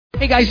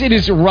Hey guys, it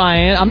is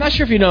Ryan. I'm not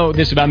sure if you know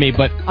this about me,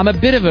 but I'm a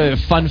bit of a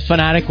fun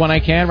fanatic when I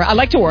can. I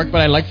like to work,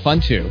 but I like fun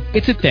too.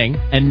 It's a thing.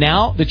 And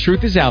now the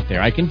truth is out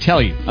there. I can tell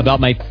you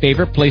about my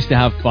favorite place to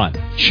have fun.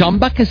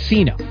 Chumba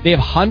Casino. They have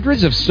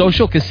hundreds of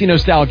social casino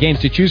style games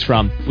to choose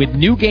from with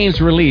new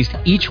games released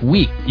each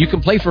week. You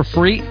can play for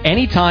free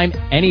anytime,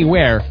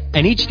 anywhere.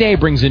 And each day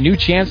brings a new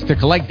chance to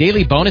collect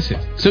daily bonuses.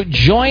 So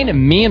join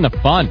me in the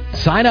fun.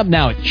 Sign up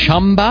now at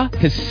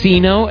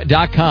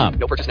ChumbaCasino.com.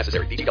 No purchase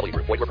necessary. VGW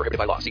Group. Void where prohibited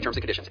by law. See terms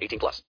and conditions. 18+.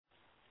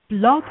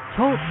 Blog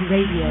Talk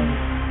Radio.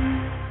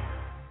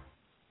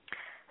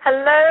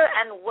 Hello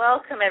and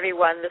welcome,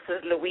 everyone. This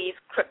is Louise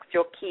Crooks,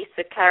 your Keys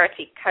to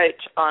Clarity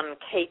coach on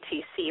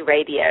KTC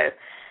Radio.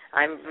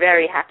 I'm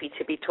very happy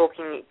to be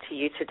talking to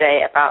you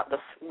today about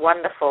this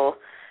wonderful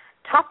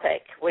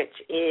topic, which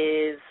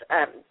is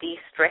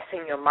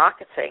de-stressing your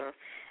marketing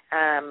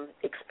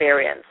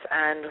experience.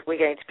 And we're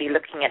going to be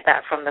looking at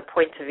that from the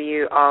point of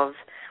view of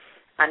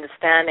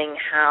understanding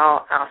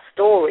how our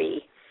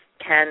story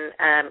can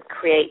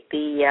create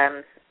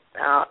the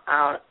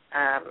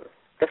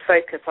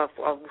focus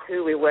of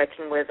who we're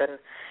working with and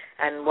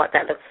what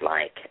that looks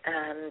like.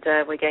 And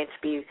we're going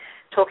to be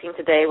talking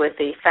today with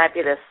the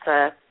fabulous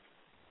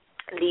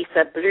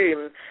Lisa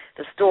Bloom,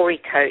 the story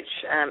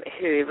coach,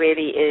 who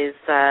really is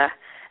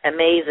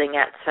amazing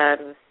at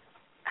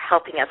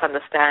helping us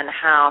understand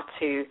how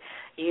to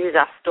use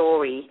our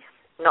story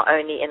not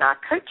only in our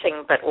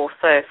coaching but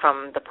also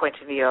from the point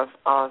of view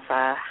of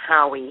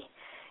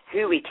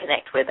who we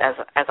connect with as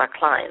our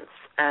clients.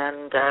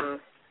 And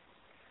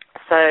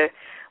so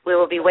we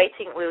will be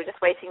waiting. We were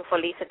just waiting for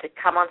Lisa to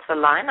come onto the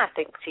line. I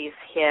think she's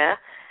here,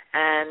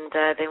 and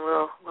then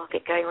we'll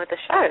get going with the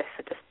show.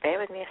 So just bear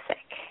with me a sec.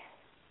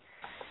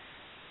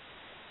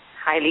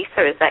 Hi,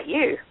 Lisa. Is that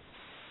you?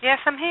 Yes,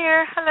 I'm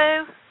here.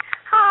 Hello.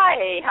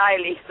 Hi,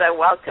 Lisa.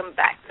 Welcome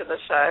back to the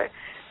show.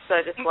 So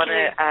I just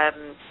wanted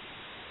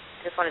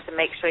to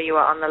make sure you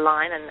are on the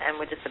line, and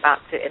we're just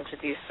about to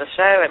introduce the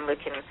show, and we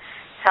can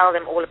tell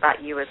them all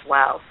about you as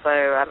well. So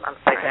I'm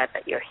so glad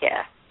that you're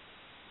here.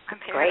 I'm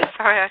here. Great.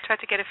 Sorry, I tried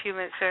to get a few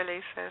minutes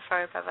early, so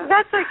sorry about that.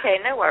 That's okay.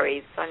 No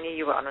worries. I knew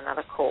you were on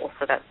another call,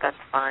 so that's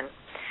fine.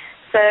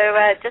 So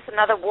just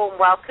another warm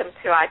welcome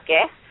to our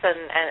guests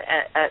and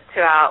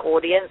to our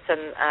audience,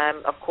 and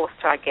of course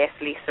to our guest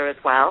Lisa as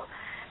well.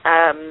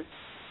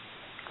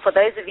 For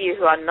those of you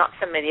who are not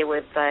familiar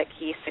with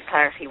Keys to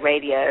Clarity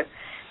Radio,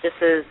 this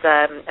is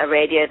a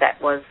radio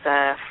that was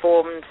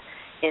formed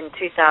in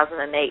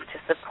 2008 to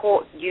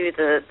support you,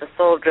 the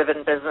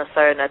soul-driven business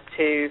owner,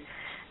 to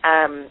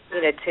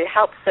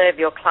help serve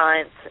your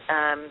clients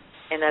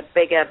in a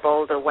bigger,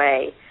 bolder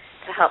way,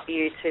 to help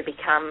you to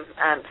become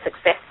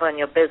successful in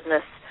your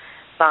business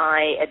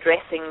by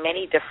addressing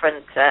many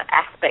different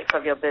aspects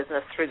of your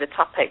business through the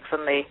topics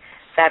and the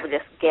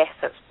fabulous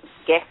guests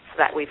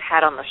that we've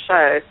had on the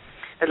show,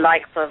 the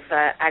likes of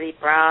Ali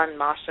Brown,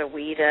 Marsha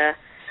Weeder,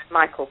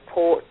 Michael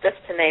Port, just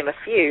to name a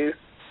few.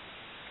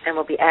 And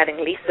we'll be adding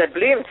Lisa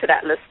Bloom to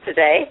that list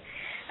today,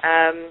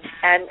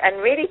 and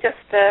really just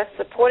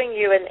supporting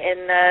you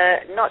in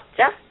not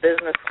just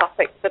business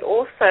topics, but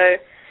also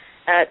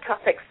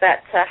topics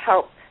that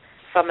help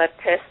from a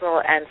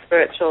personal and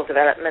spiritual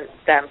development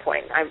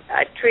standpoint.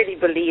 I truly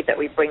believe that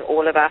we bring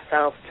all of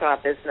ourselves to our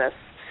business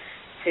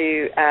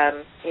to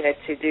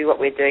do what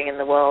we're doing in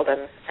the world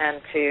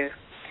and to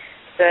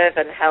serve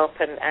and help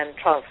and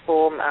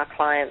transform our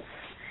clients.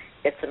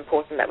 It's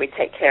important that we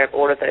take care of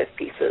all of those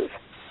pieces.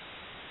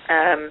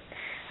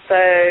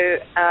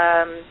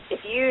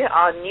 If you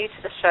are new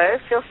to the show,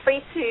 feel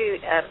free to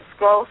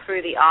scroll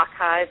through the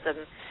archives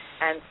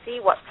and see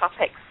what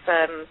topics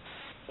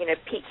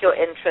pique your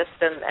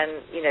interest,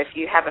 and if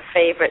you have a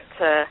favorite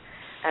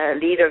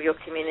leader of your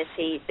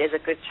community, there's a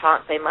good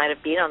chance they might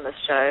have been on this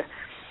show.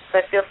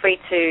 So feel free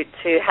to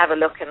have a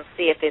look and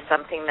see if there's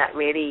something that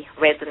really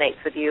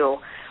resonates with you,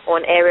 or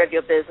an area of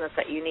your business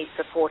that you need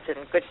support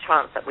in. Good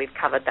chance that we've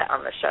covered that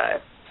on the show.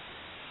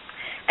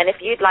 And if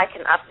you'd like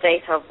an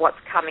update of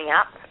what's coming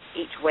up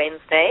each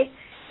Wednesday,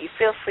 you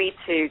feel free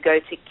to go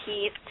to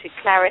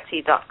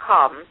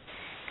keystoClarity.com,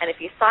 and if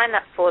you sign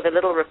up for the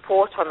little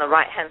report on the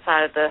right-hand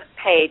side of the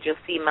page, you'll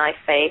see my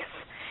face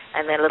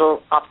and the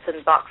little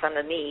opt-in box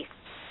underneath.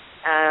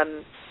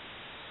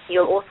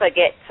 You'll also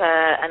get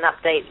an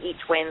update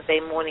each Wednesday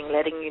morning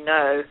letting you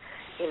know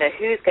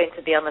who's going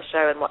to be on the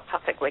show and what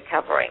topic we're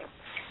covering,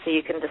 so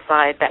you can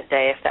decide that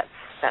day if that's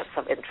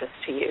of interest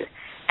to you.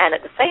 And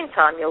at the same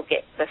time, you'll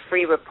get the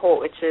free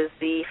report, which is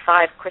the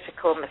 5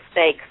 critical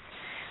mistakes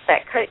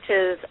that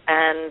coaches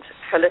and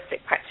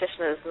holistic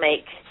practitioners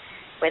make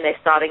when they're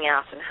starting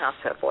out and how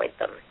to avoid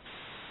them.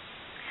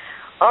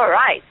 All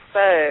right,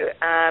 so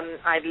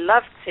I'd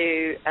love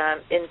to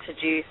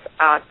introduce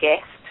our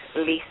guest,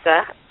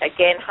 Lisa.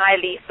 Again, hi,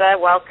 Lisa.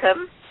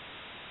 Welcome.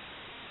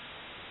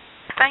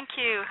 Thank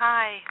you.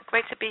 Hi.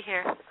 Great to be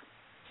here.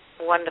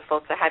 Wonderful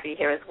to have you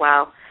here as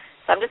well.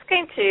 So I'm just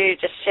going to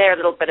share a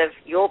little bit of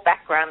your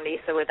background,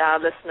 Lisa, with our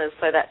listeners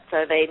so that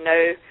they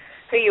know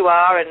who you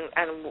are and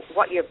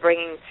what you're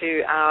bringing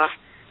to our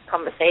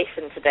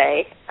conversation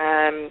today.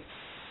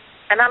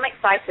 And I'm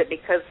excited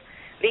because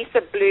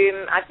Lisa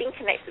Bloom, I've been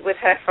connected with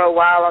her for a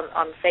while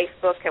on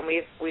Facebook, and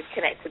we've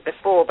connected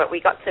before, but we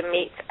got to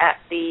meet at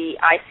the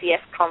ICF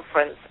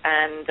conference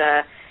and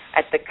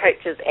at the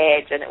Coach's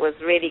Edge, and it was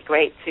really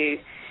great to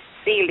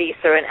see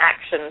Lisa in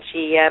action.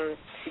 She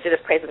did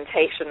a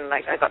presentation,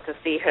 like I got to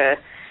see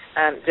her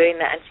doing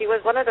that, and she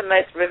was one of the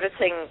most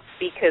riveting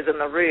speakers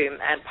in the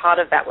room, and part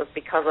of that was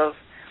because of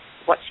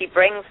what she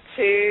brings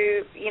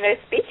to,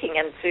 speaking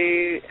and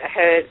to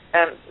her,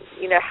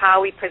 how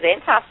we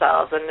present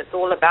ourselves, and it's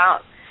all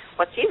about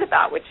what she's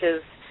about, which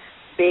is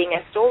being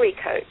a story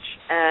coach.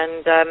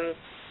 And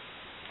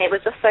it was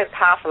just so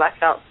powerful. I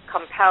felt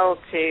compelled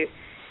to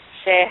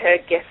share her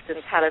gifts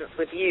and talents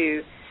with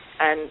you,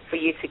 and for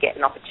you to get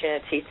an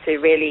opportunity to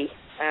really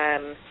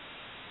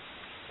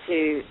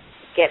to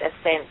get a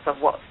sense of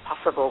what's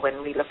possible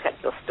when we look at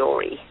your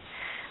story.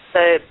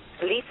 So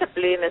Lisa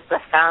Bloom is the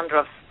founder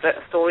of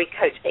Story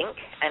Coach Inc.,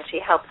 and she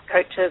helps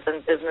coaches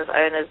and business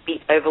owners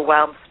beat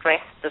overwhelm, stress,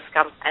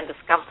 and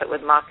discomfort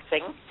with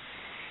marketing,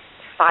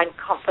 find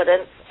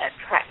confidence,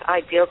 attract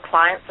ideal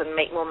clients, and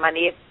make more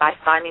money by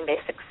finding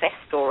their success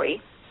story.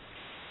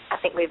 I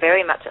think we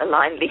very much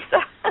align,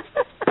 Lisa.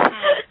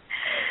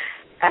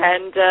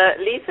 And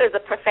Lisa is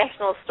a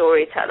professional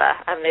storyteller,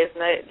 and there's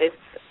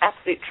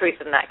absolute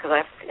truth in that, because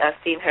I've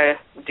seen her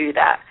do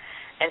that.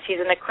 And she's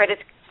an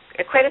accredited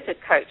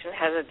coach and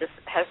has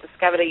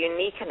discovered a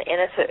unique and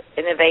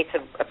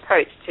innovative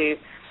approach to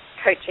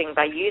coaching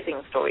by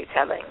using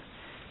storytelling.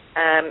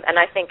 And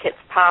I think it's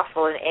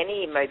powerful in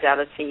any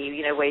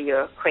modality, where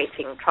you're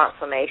creating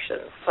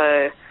transformations.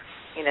 So,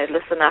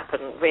 listen up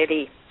and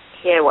really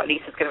hear what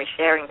Lisa's going to be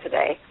sharing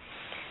today.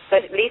 So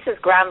Lisa's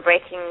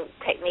groundbreaking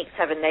techniques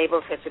have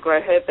enabled her to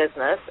grow her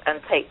business and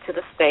take to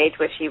the stage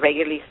where she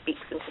regularly speaks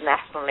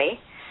internationally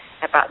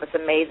about this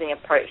amazing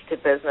approach to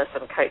business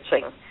and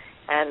coaching.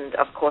 And,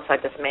 of course,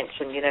 I just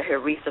mentioned, her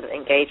recent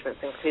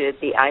engagements included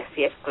the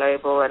ICF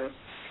Global and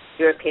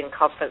European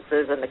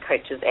conferences and the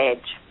Coach's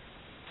Edge.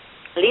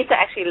 Lisa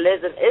actually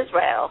lives in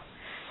Israel,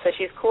 so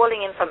she's calling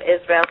in from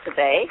Israel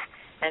today,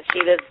 and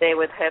she lives there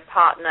with her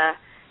partner,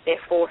 their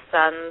 4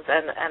 sons,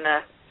 and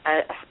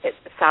it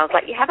sounds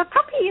like you have a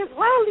puppy as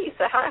well,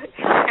 Lisa.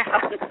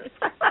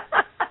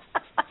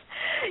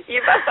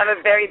 You must have a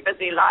very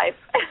busy life.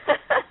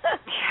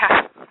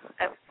 Yeah.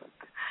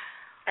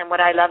 And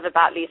what I love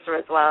about Lisa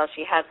as well,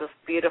 she has this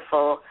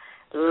beautiful,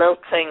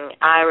 lilting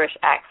Irish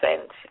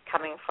accent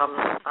coming from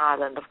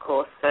Ireland, of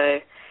course.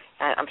 So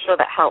I'm sure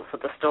that helps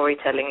with the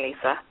storytelling,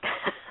 Lisa.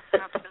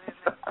 Absolutely.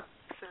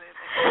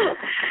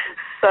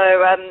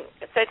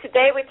 So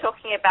today we're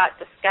talking about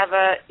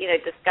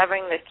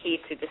discovering the key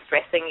to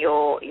distressing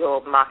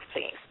your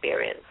marketing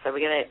experience. So we're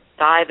going to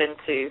dive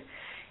into,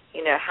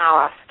 how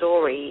our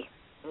story,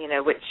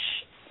 which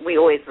we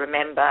always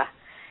remember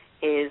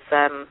is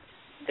the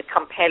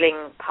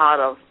compelling part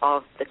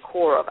of the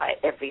core of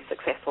every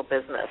successful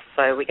business.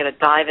 So we're going to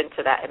dive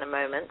into that in a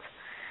moment.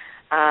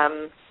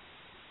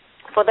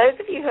 For those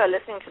of you who are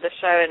listening to the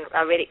show and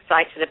are really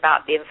excited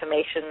about the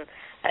information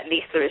that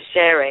Lisa is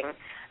sharing,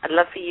 I'd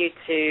love for you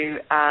to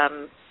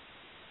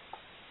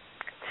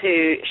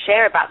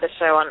share about the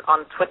show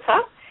on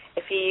Twitter.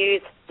 If you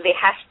use the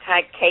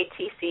hashtag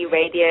KTC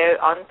Radio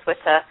on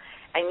Twitter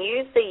and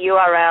use the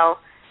URL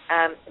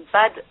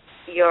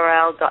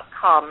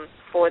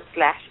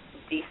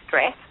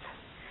budurl.com/destressed,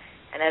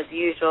 and as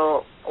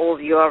usual, all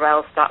the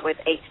URLs start with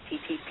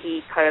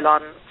http://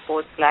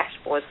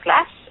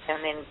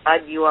 and then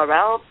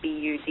budurl,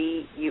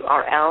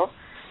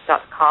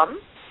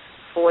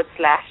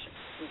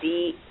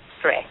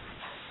 budurl.com/destressed.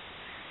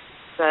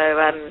 So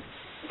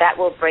that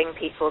will bring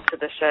people to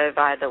the show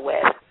via the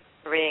web.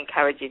 I really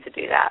encourage you to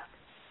do that.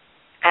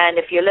 And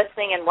if you're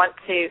listening and want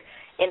to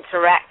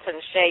interact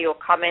and share your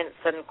comments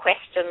and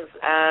questions,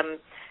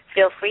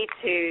 feel free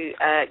to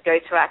go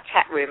to our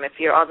chat room. If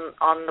you're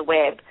on the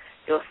web,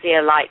 you'll see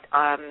a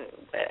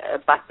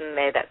button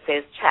there that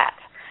says chat,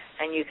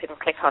 and you can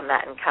click on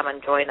that and come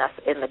and join us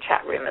in the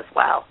chat room as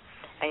well.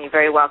 And you're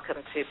very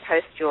welcome to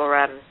post your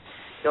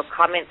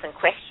comments and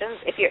questions.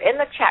 If you're in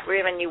the chat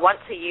room and you want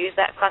to use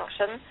that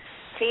function,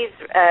 please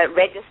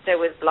register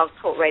with Blog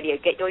Talk Radio,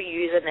 get your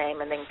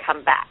username, and then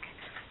come back.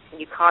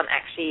 You can't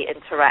actually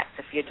interact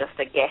if you're just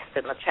a guest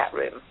in the chat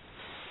room.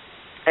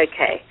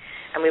 Okay,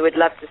 and we would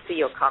love to see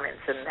your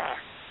comments in there.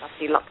 I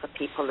see lots of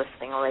people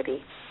listening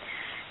already.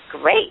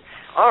 Great.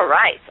 All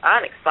right,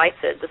 I'm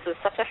excited. This is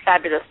such a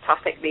fabulous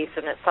topic, Lisa,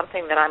 and it's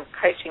something that I'm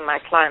coaching my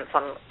clients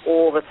on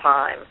all the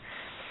time.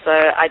 So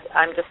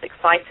I'm just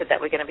excited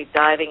that we're going to be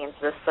diving into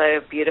this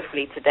so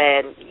beautifully today,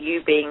 and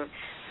you being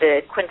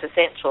the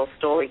quintessential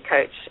story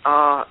coach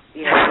are,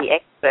 the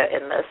expert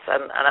in this,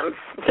 and I'm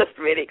just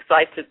really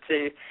excited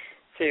to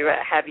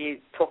have you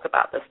talk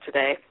about this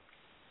today.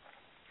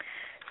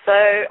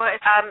 So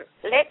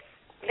let's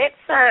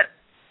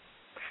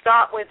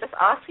start with just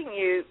asking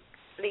you,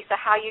 Lisa,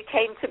 how you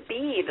came to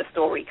be the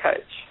story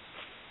coach.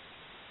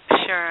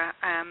 Sure.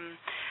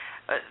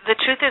 The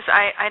truth is,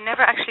 I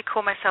never actually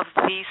call myself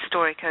the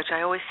story coach.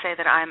 I always say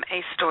that I'm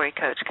a story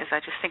coach because I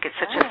just think it's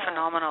such a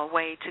phenomenal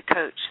way to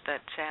coach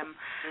that,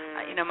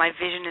 my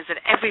vision is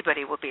that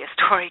everybody will be a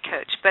story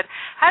coach. But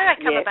how did I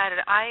come about it?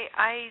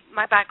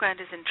 My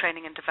background is in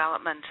training and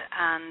development,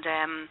 and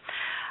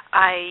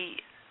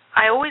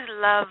I always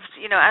loved,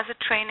 as a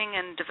training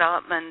and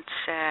development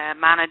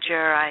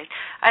manager,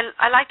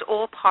 I liked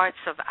all parts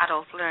of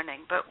adult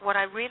learning, but what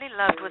I really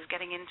loved was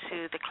getting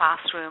into the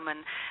classroom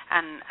and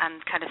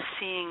kind of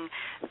seeing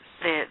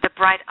the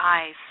bright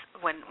eyes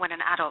when an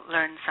adult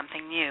learns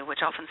something new,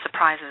 which often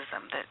surprises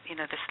them that,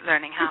 this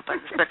learning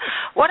happens. But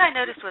what I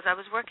noticed was I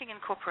was working in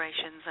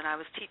corporations and I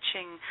was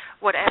teaching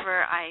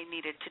whatever I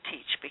needed to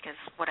teach because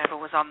whatever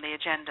was on the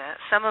agenda,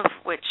 some of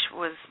which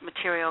was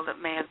material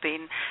that may have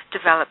been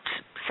developed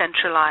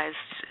centralized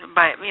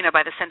by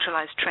the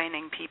centralized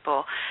training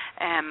people,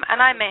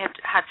 and I may have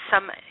had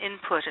some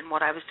input in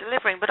what I was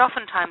delivering, but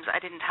oftentimes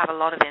I didn't have a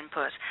lot of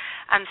input,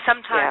 and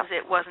sometimes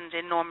it wasn't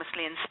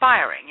enormously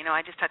inspiring.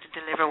 I just had to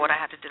deliver what I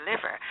had to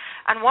deliver.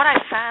 And what I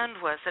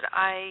found was that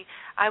I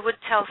would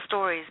tell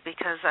stories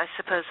because I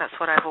suppose that's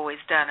what I've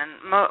always done,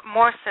 and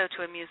more so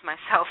to amuse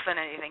myself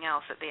than anything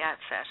else at the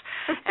outset.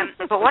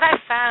 But what I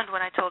found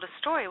when I told a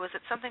story was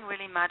that something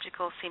really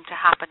magical seemed to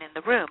happen in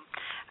the room,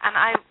 and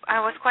I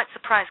was quite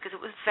surprised because it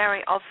was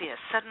very obvious.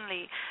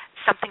 Suddenly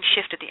something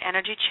shifted, the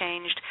energy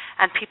changed,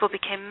 and people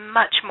became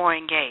much more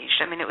engaged.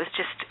 I mean, it was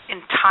just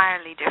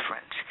entirely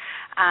different.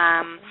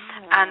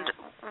 And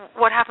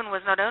what happened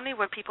was not only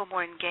were people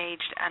more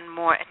engaged and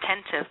more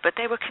attentive, but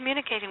they were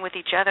communicating with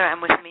each other and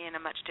with me in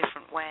a much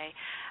different way.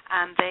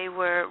 And they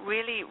were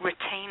really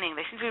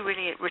they seemed to be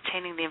really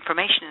retaining the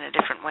information in a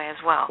different way as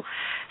well.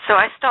 So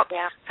I stopped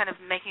kind of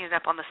making it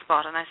up on the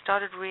spot, and I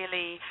started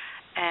really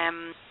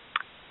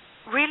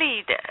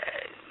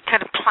kind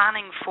of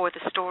planning for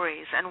the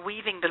stories and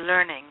weaving the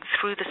learning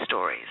through the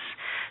stories.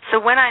 So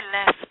when I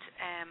left,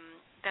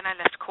 then I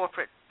left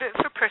corporate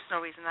for personal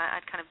reasons.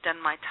 I'd kind of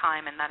done my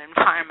time in that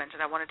environment,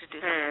 and I wanted to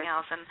do something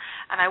else. And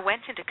I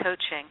went into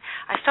coaching.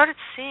 I started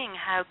seeing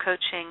how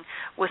coaching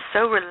was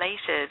so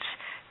related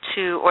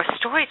to, or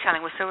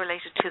storytelling was so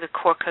related to the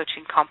core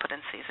coaching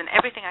competencies, and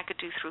everything I could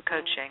do through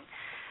coaching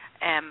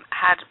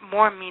had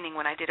more meaning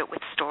when I did it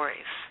with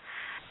stories.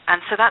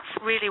 And so that's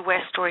really where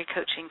story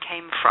coaching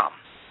came from.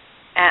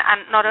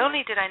 And not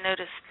only did I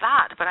notice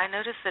that, but I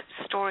noticed that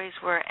stories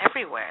were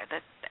everywhere,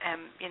 that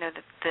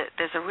that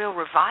there's a real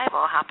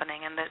revival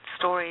happening, and that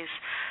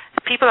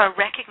people are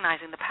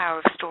recognizing the power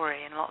of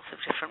story in lots of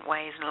different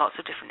ways, in lots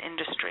of different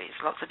industries,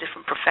 lots of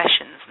different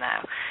professions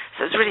now.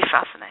 So it's really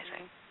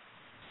fascinating.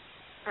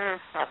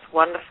 That's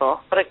wonderful.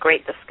 What a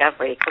great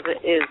discovery, because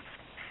it is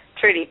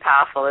truly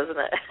powerful,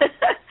 isn't it?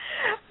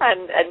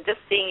 and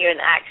just seeing you in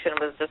action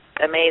was just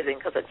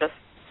amazing, because it just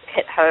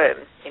hit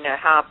home,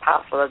 how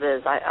powerful it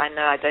is. I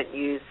know I don't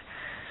use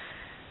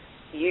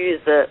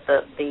the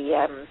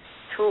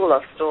tool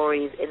of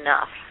stories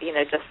enough,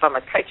 just from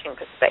a coaching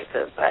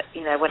perspective. But,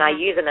 when I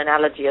use an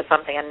analogy or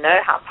something, I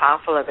know how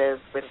powerful it is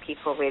when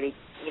people really,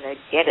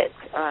 get it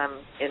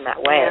in that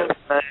way.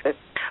 So,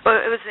 well,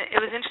 it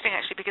was interesting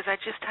actually, because I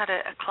just had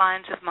a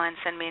client of mine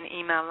send me an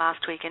email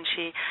last week, and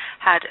she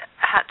had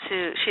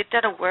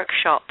done a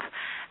workshop.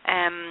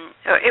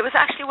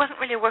 It wasn't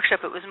really a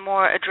workshop. It was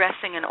more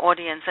addressing an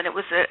audience, and it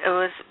was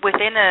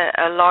within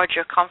a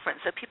larger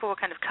conference. So people were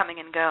kind of coming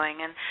and going,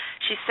 and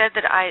she said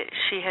that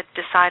she had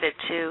decided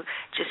to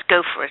just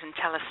go for it and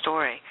tell a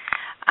story,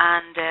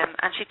 and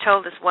she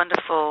told this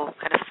wonderful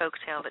kind of folk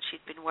tale that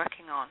she'd been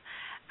working on.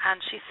 And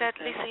she said,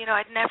 Lisa,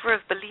 I'd never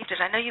have believed it.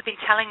 I know you've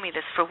been telling me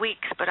this for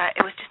weeks, but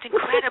it was just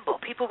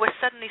incredible. People were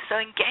suddenly so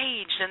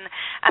engaged, and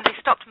they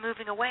stopped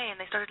moving away, and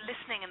they started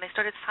listening, and they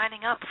started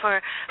signing up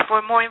for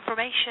more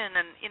information,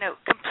 and,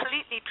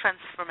 completely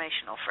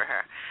transformational for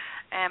her.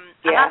 And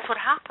that's what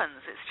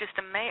happens. It's just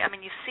amazing. I mean,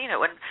 you've seen it.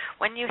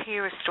 When you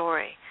hear a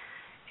story,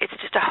 it's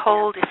just a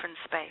whole different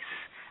space.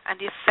 And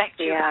the effect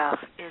you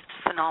have is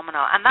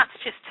phenomenal. And that's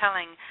just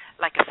telling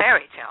like a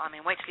fairy tale. I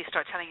mean, wait till you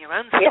start telling your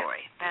own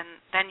story.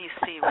 Then you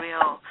see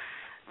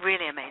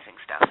really amazing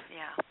stuff.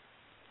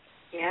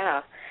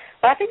 Yeah.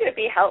 Well, I think it would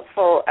be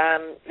helpful,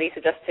 Lisa,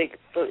 just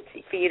for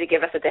you to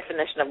give us a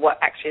definition of what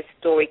actually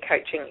story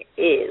coaching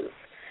is,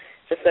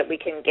 just so that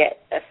we can get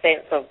a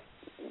sense of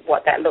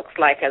what that looks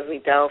like as we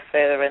delve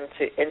further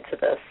into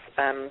this.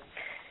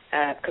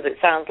 Because it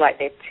sounds like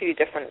there are two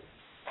different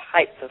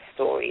types of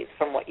stories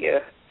from what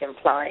you're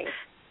implying.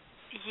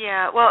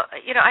 Yeah, well,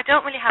 I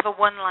don't really have a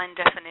one-line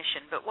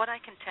definition, but what I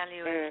can tell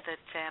you is that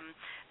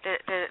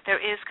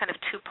there is kind of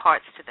two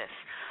parts to this.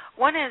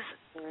 One is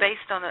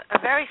based on a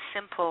very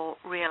simple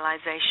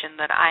realization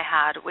that I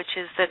had, which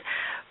is that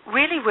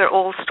really we're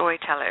all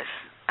storytellers,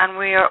 and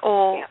we are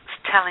all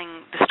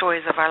telling the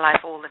stories of our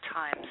life all the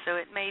time. So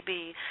it may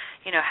be,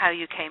 how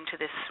you came to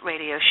this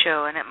radio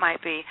show, and it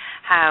might be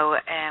how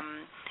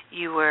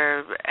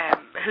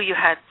who you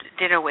had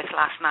dinner with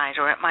last night,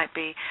 or it might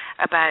be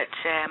about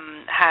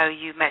how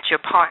you met your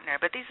partner.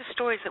 But these are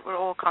stories that we're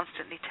all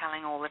constantly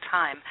telling all the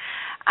time.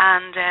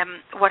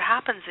 And what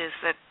happens is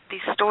that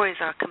these stories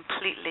are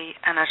completely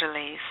and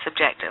utterly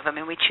subjective. I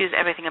mean, we choose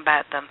everything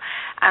about them,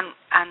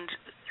 and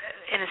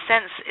in a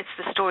sense, it's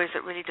the stories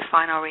that really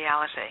define our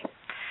reality.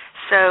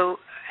 So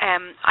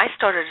I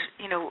started,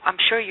 I'm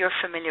sure you're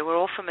familiar, we're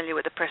all familiar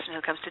with the person who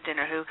comes to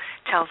dinner who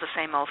tells the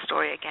same old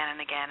story again and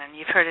again, and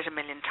you've heard it a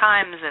million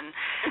times, and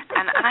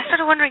I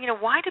started wondering,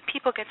 why do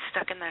people get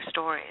stuck in their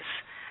stories?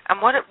 And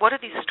what do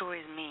these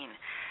stories mean?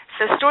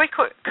 So story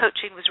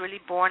coaching was really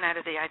born out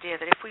of the idea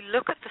that if we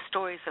look at the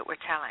stories that we're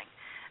telling,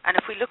 and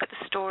if we look at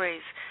the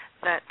stories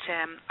that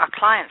our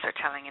clients are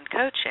telling in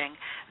coaching,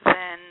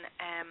 then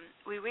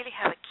we really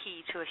have a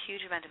key to a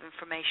huge amount of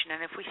information.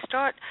 And if we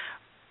start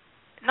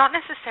not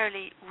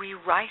necessarily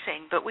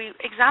rewriting, but we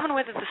examine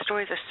whether the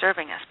stories are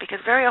serving us,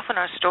 because very often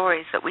our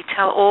stories that we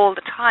tell all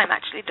the time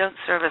actually don't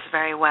serve us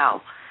very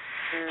well.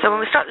 So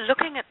when we start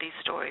looking at these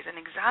stories and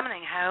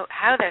examining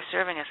how they're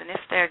serving us and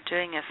if they're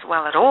doing us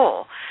well at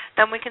all,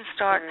 then we can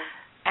start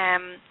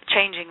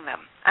changing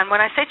them. And when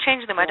I say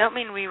changing them, I don't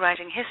mean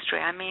rewriting history.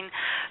 I mean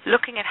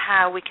looking at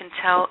how we can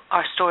tell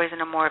our stories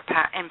in a more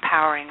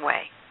empowering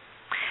way.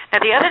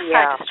 Now, the other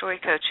side to story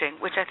coaching,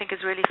 which I think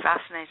is really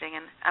fascinating,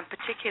 and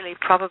particularly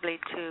probably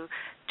to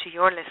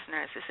your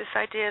listeners, is this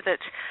idea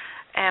that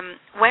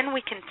when we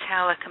can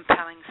tell a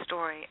compelling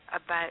story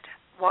about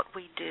what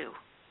we do,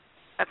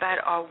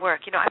 about our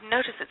work, I've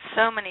noticed that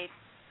so many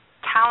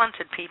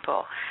talented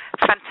people,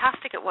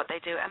 fantastic at what they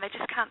do, and they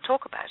just can't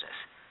talk about it.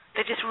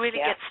 They just really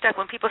get stuck.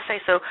 When people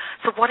say, so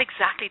what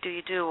exactly do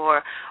you do,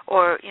 or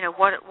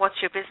what's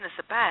your business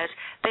about,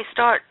 they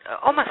start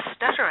almost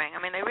stuttering. I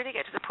mean, they really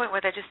get to the point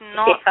where they're just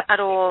not at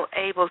all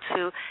able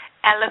to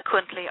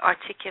eloquently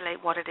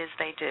articulate what it is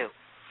they do.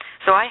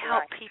 So I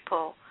help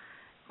people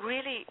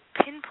really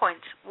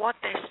pinpoint what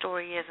their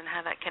story is and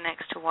how that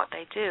connects to what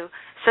they do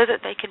so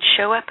that they can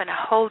show up in a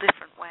whole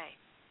different way.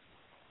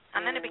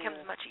 And then it becomes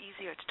much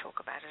easier to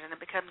talk about it, and it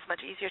becomes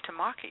much easier to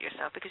market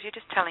yourself because you're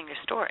just telling your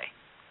story.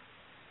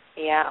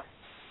 Yeah.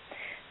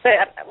 So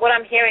what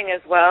I'm hearing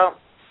as well,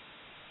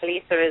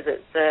 Lisa, is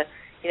it's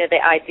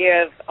the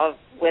idea of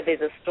whether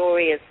the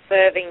story is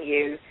serving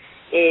you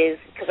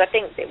is because I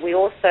think that we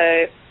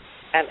also,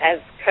 as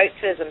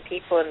coaches and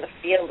people in the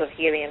field of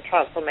healing and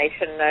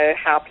transformation, know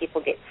how people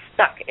get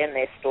stuck in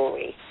their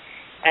story.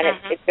 And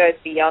it goes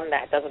beyond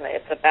that, doesn't it?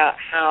 It's about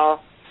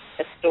how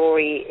a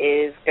story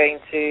is going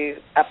to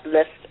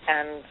uplift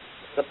and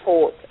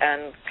support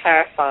and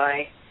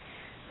clarify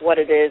what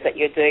it is that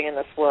you're doing in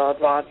this world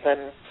rather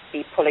than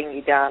be pulling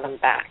you down and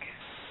back.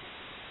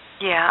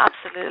 Yeah,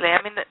 absolutely. I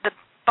mean, the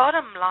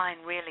bottom line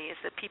really is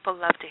that people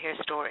love to hear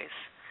stories.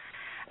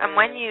 And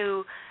when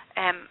you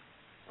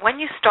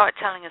start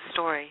telling a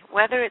story,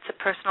 whether it's a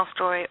personal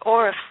story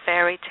or a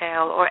fairy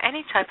tale or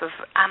any type of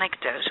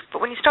anecdote,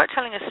 but when you start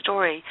telling a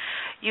story,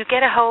 you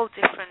get a whole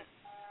different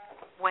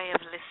way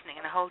of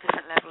listening and a whole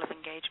different level of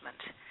engagement.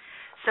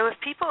 So if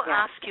people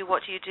ask you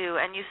what you do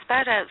and you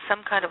spout out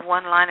some kind of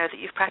one-liner that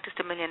you've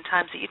practiced a million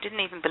times that you didn't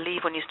even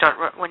believe when you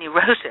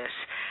wrote it,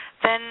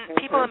 then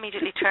people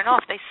immediately turn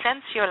off. They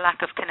sense your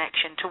lack of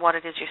connection to what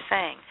it is you're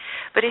saying.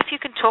 But if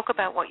you can talk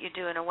about what you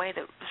do in a way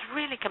that is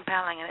really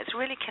compelling and it's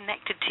really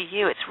connected to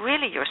you, it's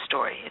really your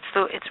story,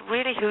 it's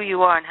really who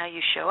you are and how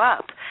you show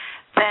up,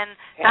 then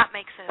that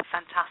makes a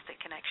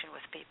fantastic connection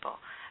with people.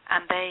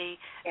 And they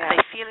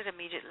feel it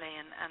immediately,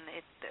 and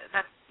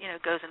that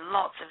goes in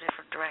lots of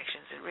different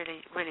directions. It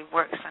really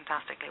works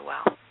fantastically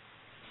well.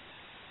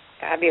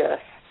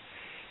 Fabulous.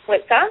 Well,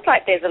 it sounds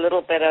like there's a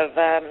little bit of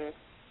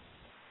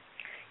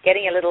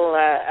getting a little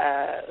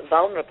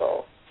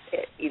vulnerable,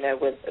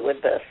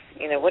 with this.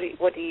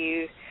 What do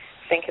you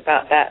think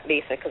about that,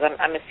 Lisa? Because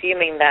I'm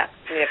assuming that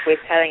if we're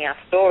telling our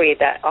story,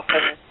 that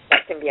often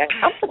that can be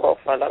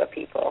uncomfortable for a lot of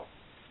people.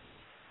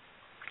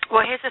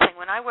 Well, here's the thing.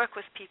 When I work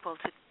with people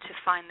to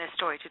find their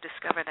story, to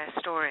discover their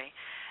story,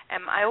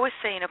 I always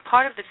say,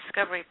 part of the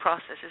discovery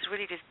process is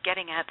really just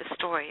getting out the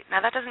story.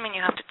 Now, that doesn't mean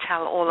you have to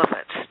tell all of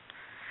it.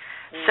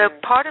 So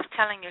part of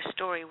telling your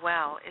story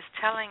well is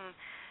telling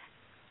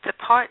the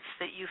parts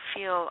that you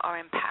feel are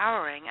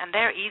empowering, and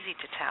they're easy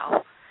to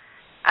tell.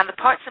 And the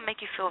parts that make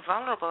you feel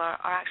vulnerable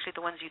are actually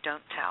the ones you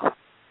don't tell.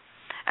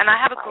 And I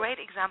have a great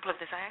example of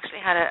this. I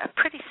actually had a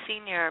pretty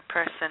senior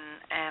person,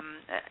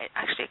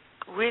 actually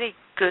a really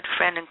good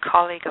friend and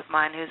colleague of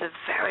mine who's a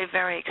very,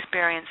 very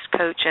experienced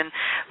coach and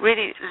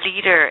really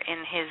leader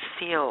in his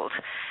field.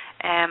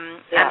 And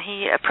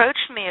he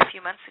approached me a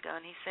few months ago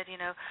and he said,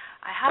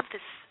 I have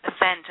this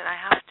event and I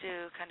have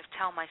to kind of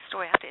tell my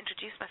story. I have to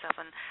introduce myself.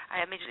 And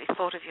I immediately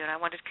thought of you and I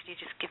wondered, could you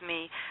just give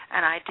me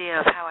an idea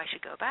of how I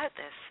should go about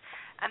this?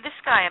 And this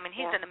guy,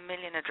 he's done a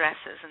million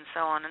addresses and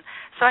so on. And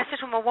so I said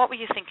to him, well, what were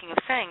you thinking of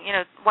saying?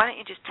 Why don't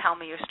you just tell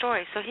me your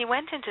story? So he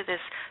went into this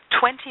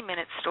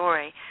 20-minute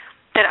story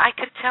that I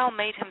could tell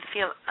made him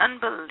feel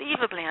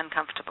unbelievably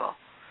uncomfortable.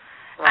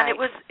 Right. And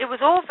it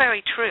was all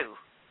very true,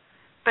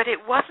 but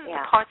it wasn't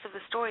the parts of the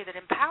story that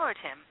empowered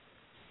him.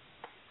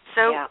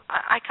 So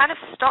I kind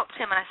of stopped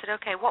him and I said,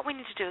 okay, what we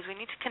need to do is we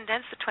need to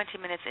condense the 20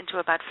 minutes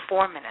into about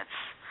 4 minutes.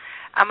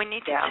 And we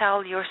need to Yeah.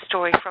 tell your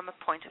story from a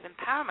point of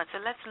empowerment. So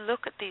let's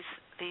look at these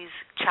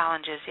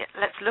challenges.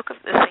 Let's look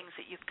at the things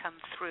that you've come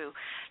through.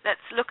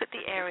 Let's look at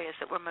the areas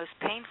that were most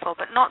painful,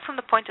 but not from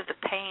the point of the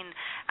pain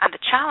and the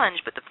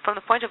challenge, but from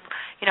the point of,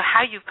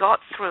 how you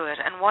got through it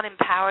and what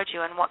empowered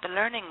you and what the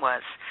learning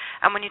was.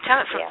 And when you tell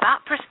it from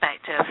that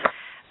perspective,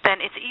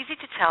 then it's easy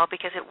to tell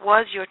because it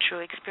was your true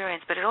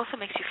experience, but it also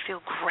makes you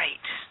feel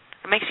great.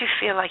 It makes you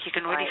feel like you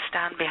can really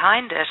stand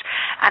behind it,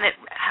 and it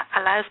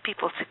allows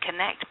people to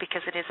connect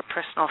because it is a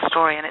personal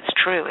story and it's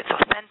true, it's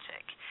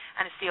authentic,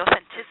 and it's the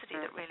authenticity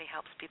that really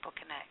helps people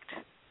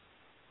connect.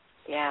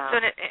 Yeah. So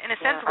in a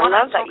sense, I what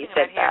love I'm that talking you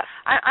said about here,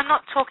 that. I'm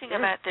not talking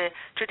about the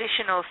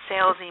traditional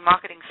salesy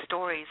marketing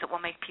stories that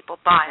will make people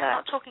buy. No.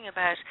 I'm not talking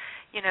about,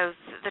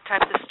 the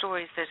types of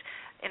stories that,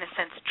 in a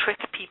sense,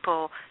 trick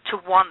people to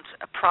want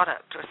a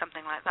product or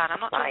something like that. I'm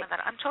not talking about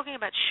that. I'm talking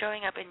about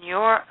showing up in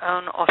your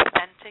own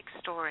authentic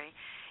story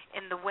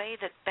in the way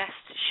that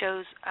best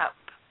shows up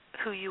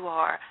who you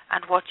are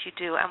and what you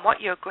do and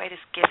what your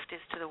greatest gift is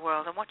to the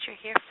world and what you're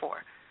here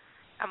for.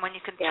 And when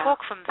you can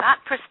talk from that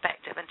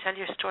perspective and tell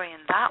your story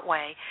in that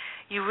way,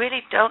 you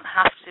really don't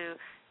have to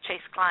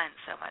chase clients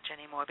so much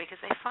anymore because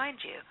they find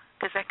you,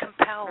 because they're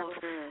compelled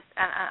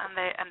and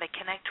they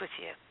connect with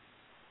you.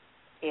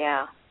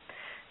 Yeah.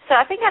 So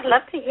I think I'd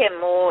love to hear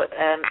more,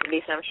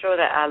 Lisa, I'm sure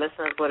that our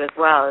listeners would as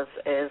well,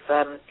 is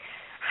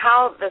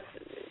how this,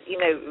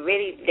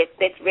 really,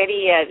 let's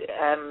really,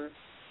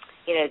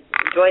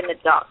 join the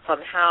dots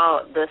on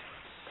how this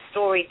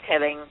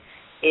storytelling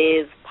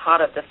is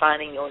part of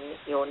defining your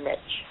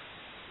niche,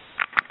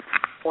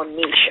 or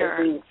niche, as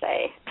we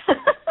say.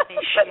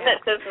 Niche, but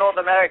niche as North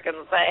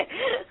Americans say.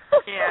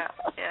 Yeah.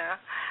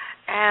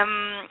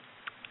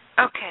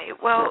 Okay,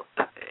 well,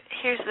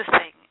 here's the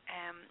thing.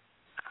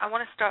 I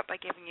want to start by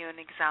giving you an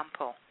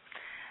example.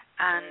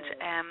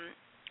 And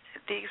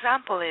the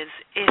example is,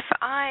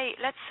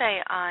 let's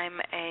say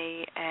I'm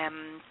a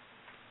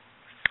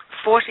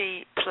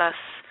 40-plus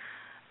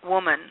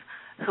woman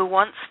who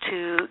wants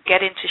to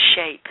get into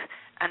shape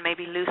and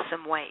maybe lose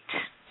some weight.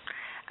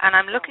 And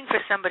I'm looking for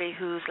somebody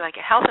who's like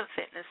a health and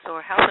fitness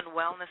or health and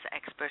wellness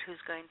expert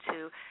who's going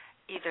to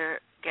either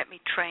get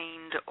me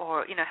trained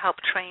or, help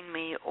train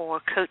me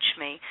or coach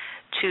me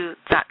to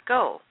that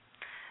goal.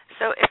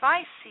 So if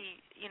I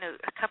see,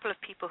 a couple of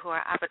people who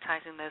are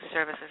advertising those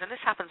services, and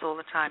this happens all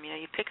the time, you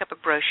pick up a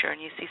brochure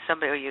and you see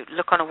somebody, or you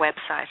look on a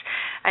website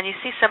and you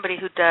see somebody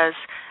who does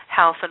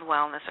health and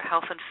wellness or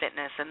health and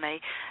fitness, and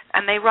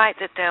they write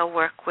that they'll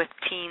work with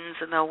teens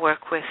and they'll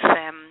work with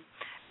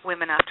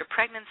women after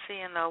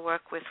pregnancy and they'll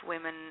work with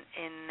women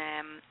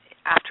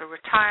after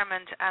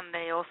retirement, and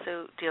they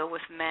also deal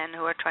with men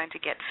who are trying to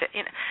get fit,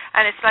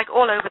 and it's like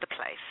all over the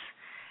place.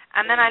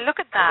 And then I look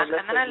at that,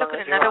 and then I look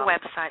at another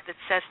website that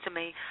says to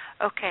me,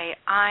 okay,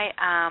 I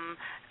am,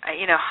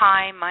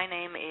 hi, my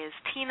name is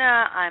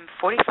Tina, I'm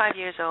 45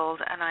 years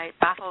old, and I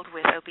battled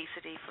with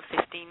obesity for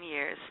 15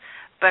 years.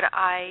 But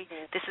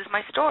this is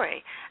my story,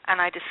 and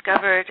I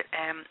discovered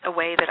a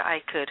way that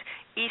I could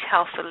eat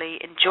healthily,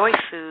 enjoy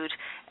food,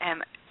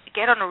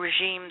 get on a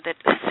regime that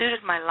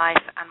suited my life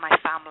and my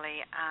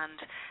family,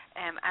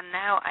 and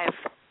now I've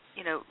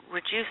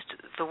reduced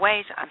the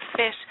weight, I'm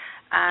fit,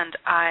 and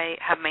I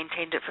have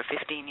maintained it for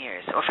 15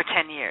 years or for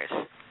 10 years.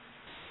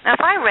 Now,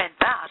 if I read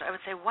that, I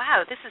would say,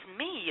 wow, this is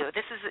me, or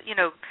this is,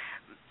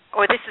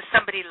 or this is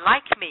somebody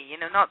like me,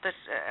 not that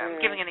I'm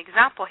giving an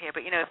example here,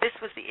 but, if this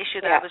was the issue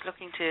that I was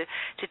looking to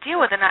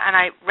deal with, and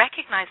I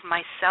recognize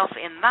myself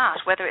in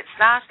that, whether it's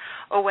that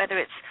or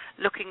whether it's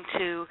looking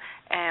to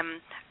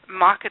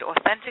market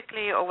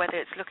authentically, or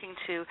whether it's looking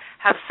to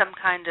have some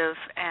kind of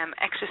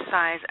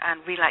exercise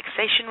and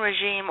relaxation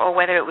regime, or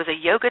whether it was a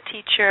yoga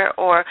teacher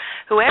or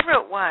whoever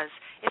it was,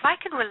 if I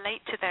can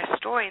relate to their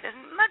story, then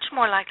much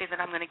more likely that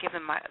I'm going to give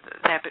them my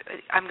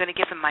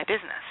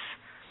business.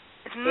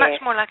 It's much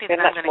more likely that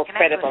I'm going to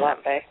connect with them.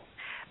 Aren't they?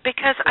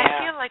 Because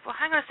I feel like, well,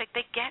 hang on a sec,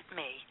 they get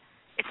me.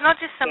 It's not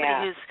just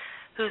somebody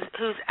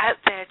who's out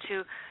there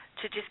to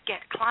just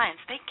get clients.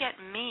 They get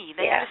me.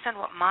 They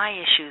understand what my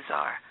issues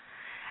are.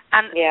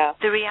 And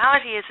the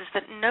reality is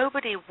that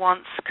nobody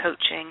wants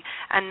coaching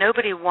and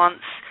nobody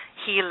wants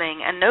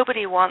healing and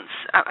nobody wants,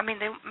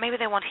 maybe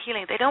they want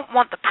healing. They don't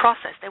want the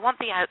process. They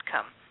want the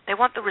outcome. They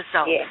want the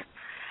result. Yeah.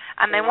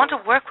 And they want to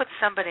work with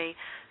somebody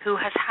who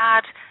has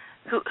had,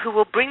 who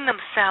will bring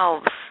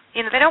themselves,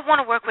 they don't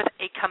want to work with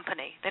a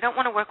company. They don't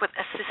want to work with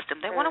a system.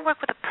 They want to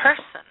work with a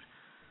person.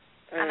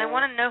 And they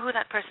want to know who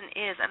that person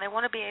is, and they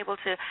want to be able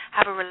to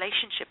have a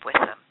relationship with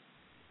them.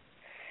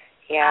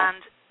 Yeah.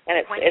 And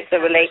it's the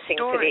relating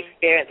to the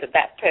experience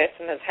that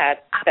person has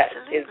had that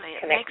is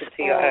connected to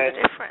your own.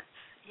 It makes all the difference.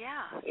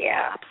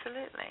 Yeah,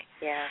 absolutely.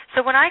 Yeah.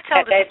 So when I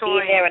tell the story,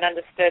 they've been there and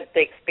understood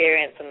the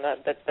experience and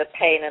the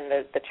pain and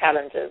the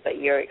challenges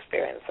that you're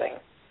experiencing.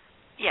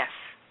 Yes,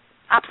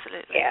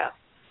 absolutely. Yeah.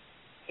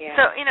 Yeah.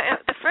 So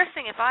the first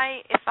thing, if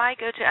I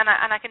go to, and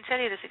I can tell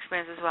you this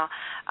experience as well,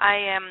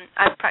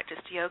 I've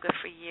practiced yoga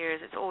for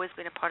years. It's always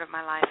been a part of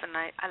my life, and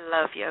I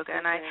love yoga.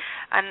 And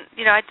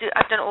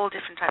I've done all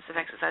different types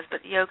of exercise,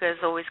 but yoga has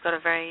always got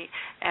a very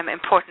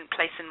important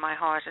place in my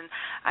heart. And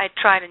I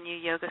tried a new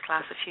yoga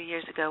class a few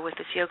years ago with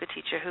this yoga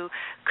teacher who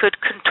could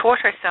contort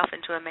herself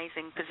into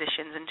amazing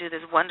positions and do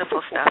this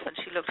wonderful stuff, and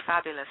she looked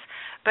fabulous.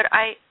 But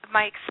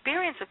my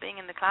experience of being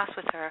in the class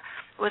with her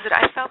was that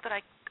I felt that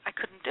I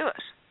couldn't do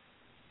it.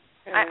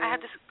 I had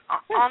this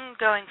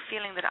ongoing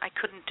feeling that I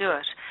couldn't do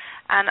it.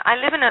 And I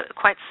live in a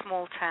quite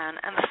small town,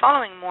 and the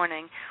following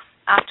morning,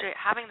 after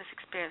having this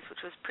experience, which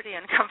was pretty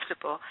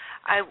uncomfortable,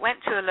 I went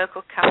to a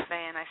local cafe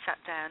and I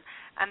sat down,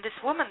 and this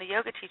woman, the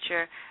yoga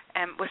teacher,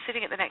 was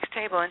sitting at the next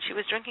table, and she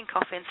was drinking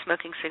coffee and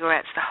smoking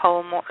cigarettes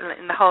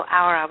in the whole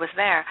hour I was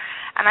there.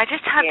 And I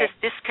just had this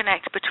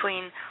disconnect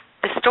between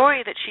the story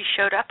that she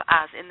showed up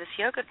as in this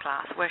yoga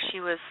class, where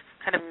she was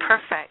kind of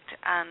perfect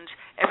and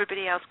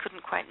everybody else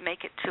couldn't quite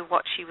make it to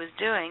what she was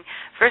doing,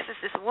 versus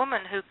this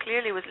woman who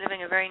clearly was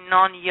living a very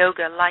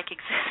non-yoga-like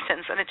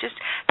existence. And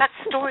that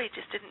story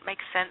just didn't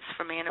make sense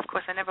for me. And of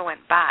course, I never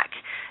went back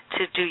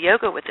to do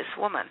yoga with this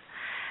woman.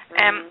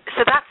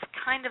 So that's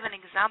kind of an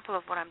example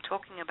of what I'm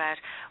talking about.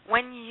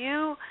 When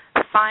you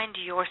find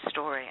your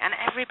story, and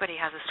everybody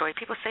has a story.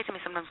 People say to me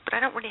sometimes, but I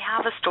don't really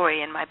have a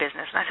story in my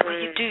business. And I say, well,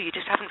 you do. You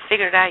just haven't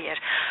figured it out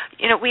yet.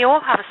 We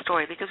all have a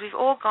story because we've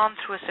all gone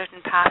through a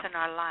certain path in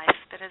our life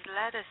that has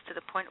led us to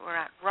the point we're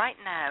at right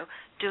now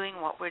doing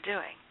what we're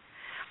doing.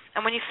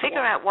 And when you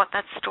figure out what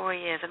that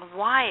story is and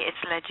why it's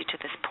led you to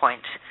this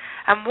point,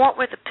 and what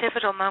were the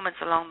pivotal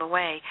moments along the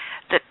way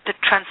that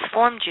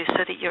transformed you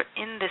so that you're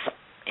in this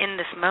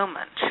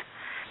moment,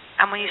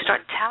 and when you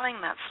start telling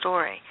that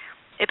story,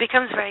 it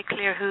becomes very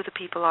clear who the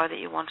people are that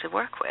you want to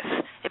work with.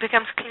 It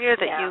becomes clear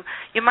that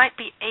you might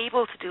be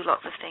able to do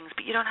lots of things,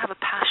 but you don't have a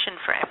passion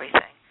for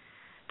everything.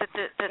 That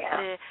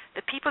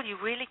the people you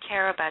really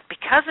care about,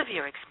 because of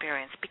your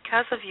experience,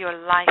 because of your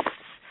life's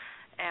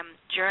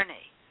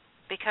journey,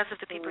 because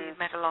of the people you've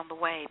met along the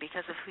way,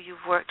 because of who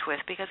you've worked with,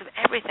 because of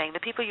everything,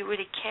 the people you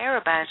really care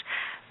about,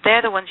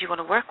 they're the ones you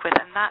want to work with,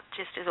 and that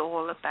just is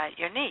all about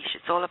your niche.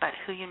 It's all about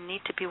who you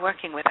need to be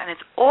working with, and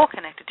it's all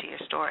connected to your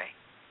story.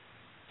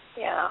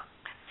 Yeah,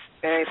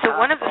 very powerful. So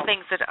one of the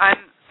things that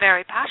I'm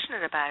very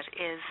passionate about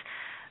is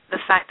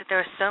the fact that there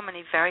are so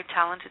many very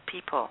talented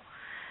people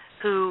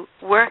who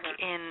work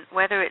in,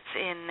 whether it's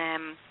in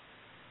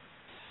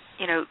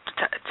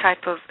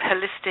type of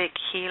holistic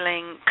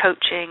healing,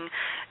 coaching,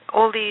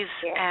 all these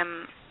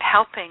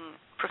helping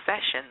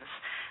professions.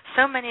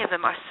 So many of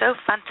them are so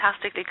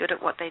fantastically good at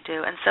what they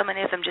do, and so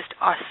many of them just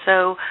are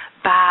so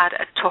bad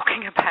at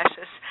talking about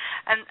it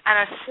and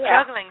are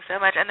struggling so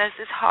much. And there's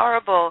this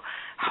horrible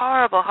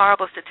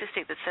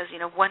statistic that says,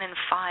 1 in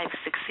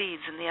 5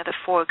 succeeds and the other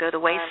 4 go the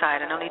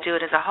wayside and only do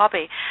it as a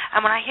hobby.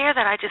 And when I hear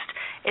that,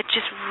 it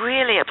just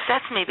really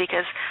upsets me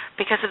because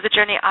of the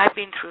journey I've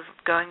been through,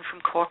 going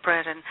from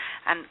corporate and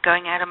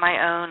going out on my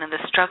own, and the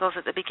struggles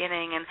at the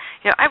beginning. And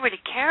I really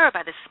care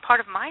about this. It's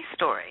part of my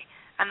story.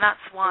 And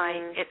that's why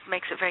it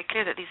makes it very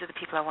clear that these are the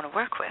people I want to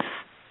work with.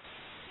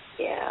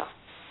 Yeah,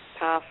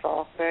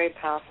 powerful, very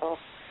powerful.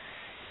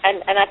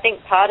 And I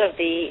think part of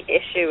the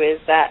issue is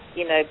that,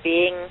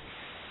 being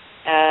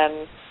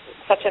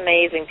such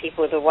amazing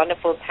people with a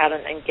wonderful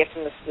talent and gift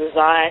and this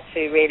desire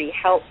to really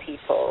help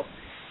people,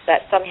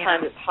 that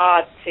sometimes it's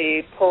hard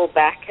to pull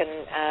back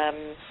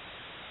and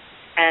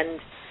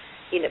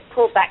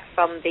pull back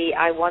from the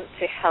I want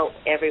to help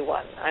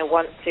everyone. I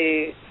want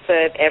to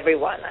serve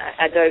everyone.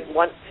 I don't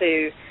want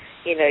to,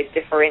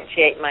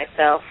 differentiate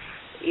myself,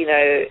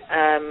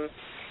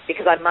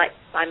 because I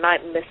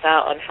might miss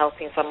out on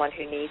helping someone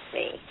who needs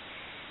me.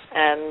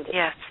 And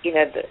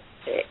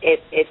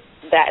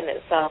that in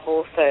itself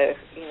also,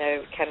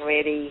 can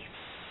really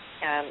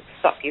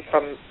stop you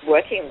from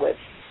working with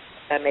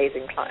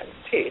amazing clients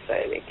too. So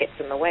it gets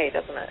in the way,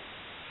 doesn't it?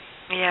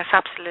 Yes,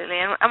 absolutely.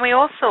 And we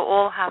also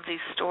all have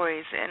these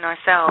stories in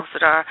ourselves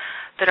that are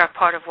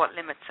part of what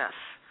limits us.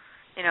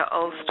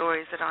 Old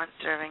stories that aren't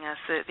serving us,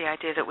 the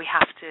idea that we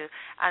have to,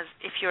 as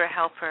if you're a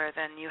helper,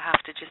 then you have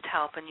to just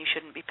help and you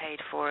shouldn't be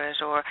paid for it.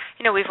 Or,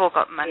 we've all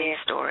got money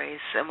stories,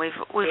 and we've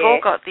all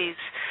got these.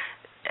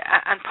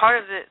 And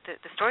part of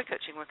the story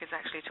coaching work is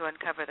actually to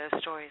uncover those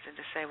stories and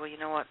to say, well, you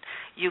know what,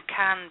 you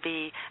can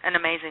be an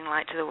amazing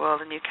light to the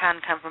world, and you can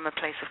come from a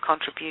place of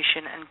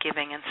contribution and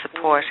giving and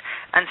support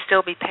and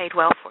still be paid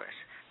well for it,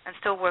 and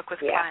still work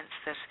with clients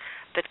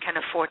that can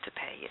afford to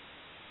pay you.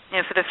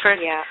 For the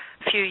first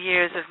few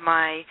years of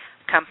my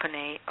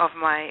company, of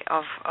my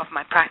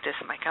practice,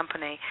 my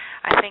company,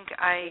 I think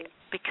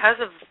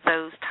because of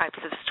those types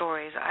of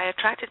stories, I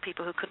attracted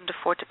people who couldn't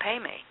afford to pay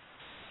me.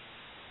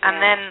 And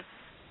then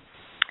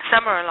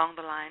somewhere along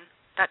the line,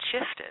 that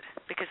shifted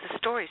because the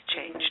stories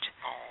changed.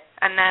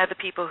 And now the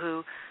people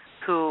who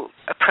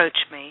approach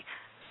me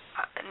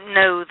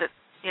know that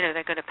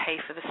they're going to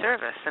pay for the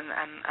service,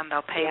 and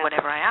they'll pay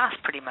whatever I ask,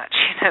 pretty much,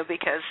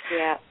 because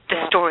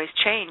the stories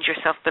change, your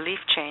self-belief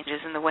changes,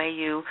 and the way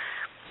you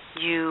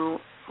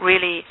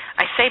really,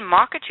 I say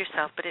market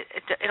yourself, but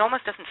it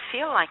almost doesn't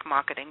feel like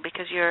marketing,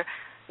 because you're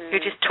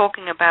You're just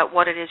talking about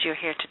what it is you're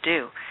here to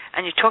do.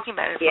 And you're talking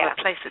about it from a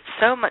place that's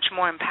so much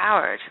more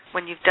empowered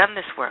when you've done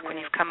this work, when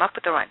you've come up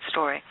with the right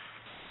story,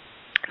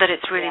 that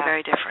it's really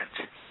very different.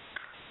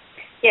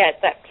 Yeah,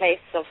 it's that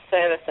place of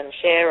service and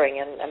sharing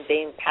and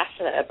being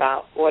passionate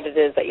about what it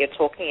is that you're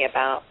talking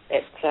about.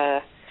 It's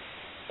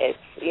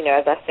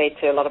as I say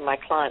to a lot of my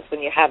clients, when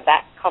you have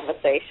that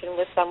conversation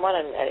with someone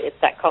and it's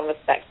that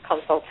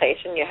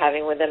consultation you're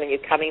having with them and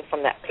you're coming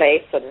from that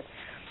place and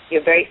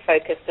you're very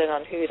focused in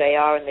on who they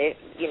are and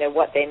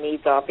what their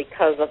needs are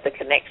because of the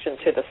connection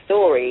to the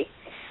story,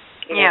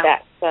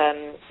 that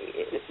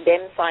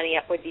them signing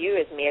up with you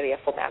is merely a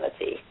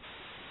formality.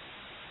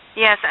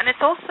 Yes, and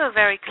it's also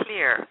very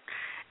clear.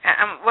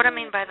 And what I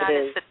mean by that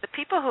is that the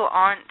people who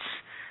aren't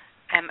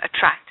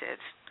attracted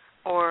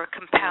or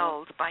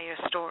compelled by your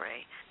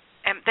story,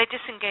 they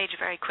disengage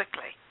very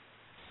quickly.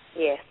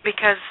 Yes.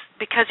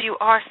 Because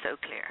you are so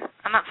clear.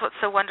 And that's what's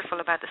so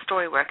wonderful about the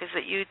story work is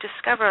that you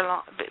discover a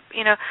lot.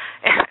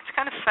 It's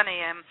kind of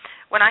funny.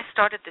 When I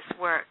started this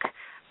work,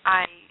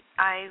 I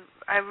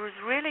was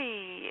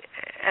really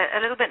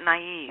a little bit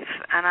naive,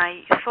 and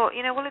I thought,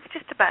 well, it's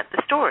just about the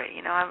story.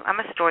 I'm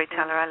a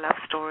storyteller. I love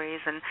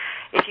stories, and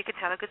if you could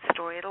tell a good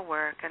story, it'll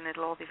work, and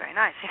it'll all be very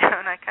nice.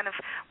 And I kind of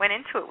went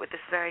into it with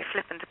this very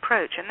flippant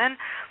approach, and then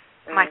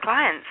my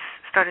clients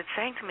started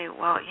saying to me,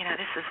 well,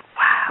 this is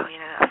wow,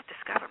 I've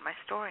discovered my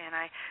story, and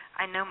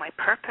I know my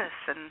purpose,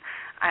 and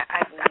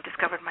I've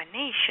discovered my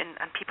niche, and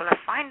people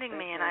are finding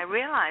me, and I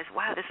realize,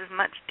 wow, this is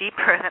much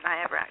deeper than I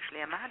ever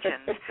actually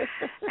imagined.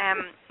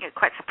 It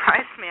quite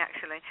surprised me,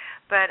 actually.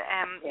 But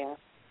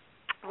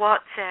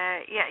what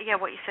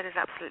you said is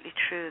absolutely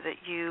true, that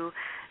you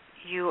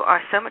are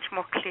so much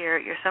more clear,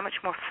 you're so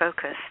much more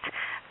focused,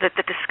 that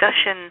the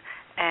discussion,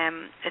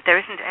 there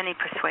isn't any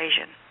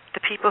persuasion. The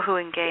people who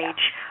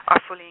engage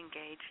are fully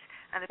engaged,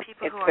 and the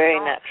people who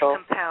are not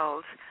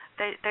compelled,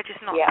 they're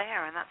just not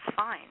there, and that's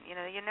fine.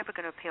 You're never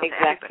going to appeal to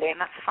everybody, and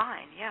that's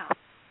fine. Yeah.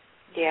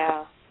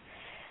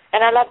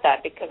 And I love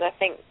that because I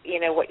think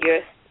what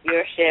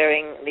you're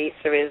sharing,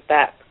 Lisa, is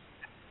that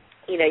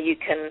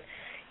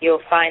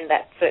you'll find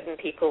that certain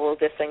people will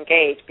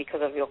disengage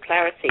because of your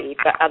clarity,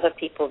 but other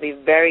people will be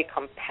very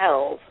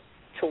compelled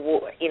to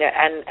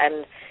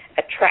and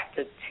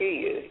attracted to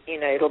you.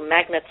 It'll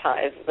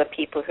magnetize the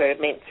people who are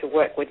meant to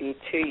work with you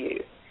to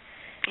you.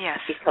 Yes.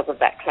 Because of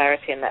that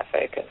clarity and that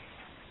focus.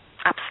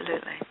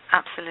 Absolutely.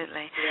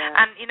 Yeah.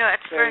 And at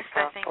Very first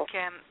powerful. I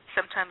think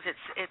sometimes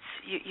it's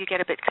you get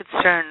a bit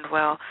concerned.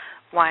 Well,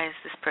 why is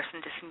this person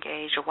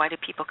disengaged, or why do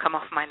people come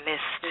off my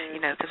list?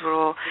 Because we're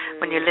all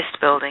when you're list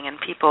building and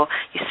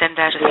you send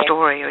out a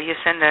story or you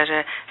send out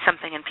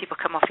something and people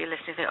come off your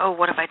list and you think, oh,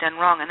 what have I done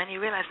wrong? And then you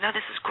realize, no,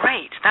 this is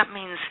great. That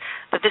means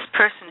that this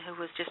person who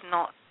was just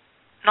not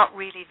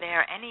really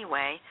there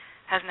anyway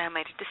has now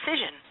made a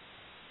decision,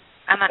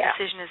 and that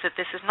decision is that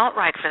this is not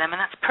right for them, and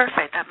that's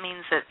perfect. That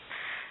means that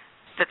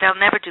they'll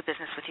never do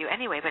business with you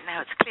anyway, but now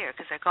it's clear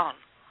because they're gone.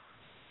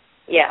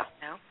 Yeah.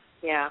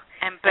 Yeah.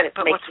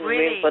 But what's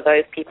really room for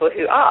those people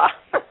who are.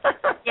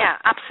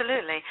 Yeah,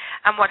 absolutely.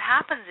 And what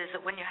happens is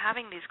that when you're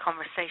having these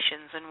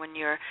conversations and when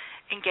you're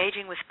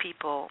engaging with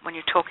people, when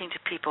you're talking to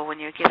people, when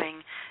you're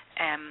giving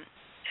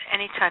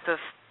any type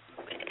of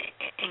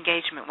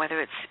engagement,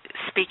 whether it's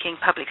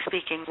public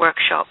speaking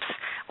workshops,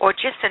 or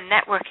just a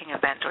networking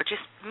event, or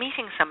just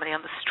meeting somebody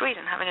on the street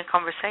and having a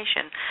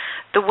conversation,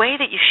 the way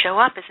that you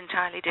show up is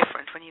entirely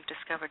different when you've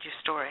discovered your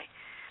story.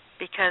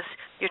 Because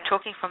you're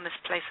talking from this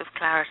place of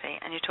clarity,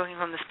 and you're talking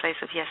from this place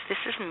of, yes,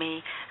 this is me,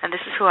 and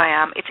this is who I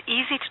am. It's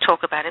easy to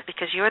talk about it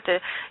because you're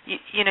the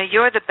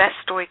best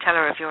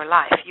storyteller of your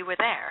life. You were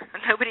there,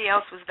 and nobody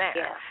else was there.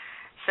 Yeah.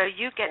 So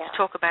you get to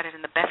talk about it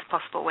in the best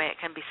possible way it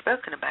can be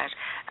spoken about.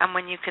 And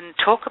when you can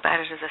talk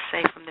about it, as I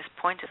say, from this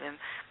point of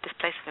this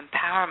place of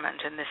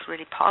empowerment and this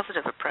really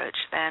positive approach,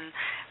 then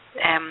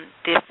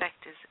the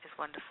effect is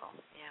wonderful.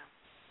 Yeah.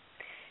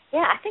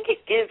 Yeah, I think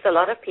it gives a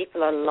lot of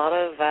people a lot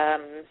of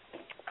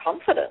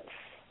confidence.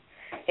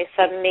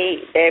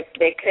 Suddenly they're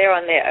clear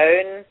on their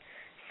own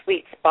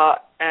sweet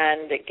spot,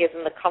 and it gives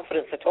them the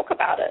confidence to talk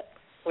about it,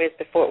 whereas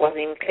before it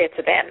wasn't even clear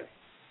to them.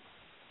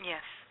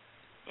 Yes.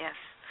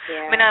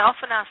 Yeah. I mean, I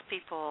often ask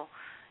people,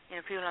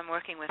 people I'm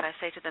working with, I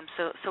say to them,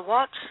 so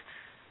what?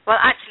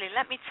 Well, actually,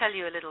 let me tell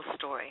you a little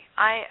story.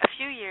 A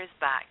few years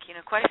back,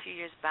 quite a few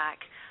years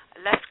back,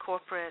 left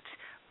corporate,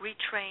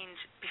 retrained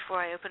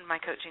before I opened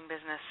my coaching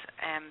business,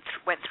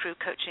 went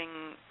through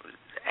coaching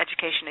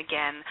education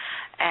again,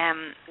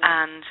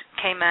 and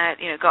came out,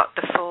 got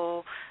the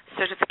full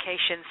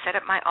certification, set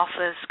up my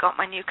office,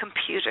 got my new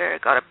computer,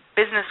 got a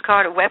business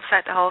card, a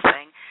website, the whole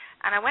thing.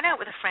 And I went out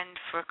with a friend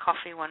for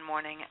coffee one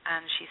morning,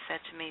 and she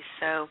said to me,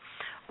 so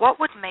what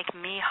would make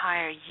me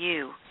hire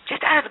you?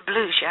 Just out of the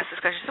blue, she asked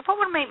this question. She said,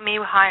 what would make me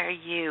hire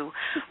you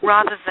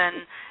rather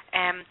than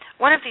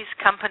one of these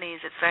companies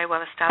that's very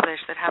well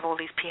established that have all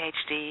these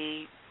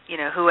PhD,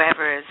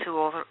 whoever is, who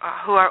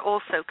are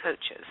also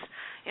coaches?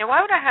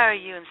 Why would I hire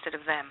you instead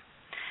of them?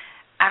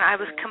 And I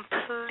was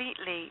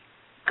completely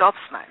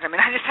gobsmacked. I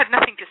mean, I just had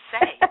nothing to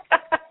say.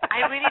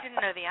 I really didn't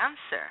know the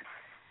answer.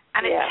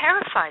 And it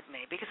terrified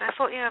me because I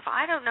thought, if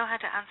I don't know how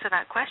to answer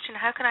that question,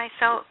 how can I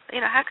sell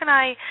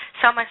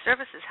my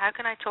services? How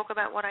can I talk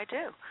about what I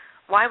do?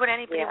 Why would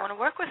anybody want to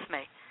work with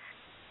me?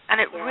 And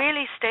it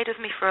really stayed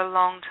with me for a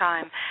long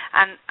time.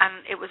 And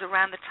it was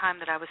around the time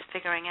that I was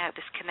figuring out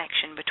this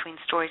connection between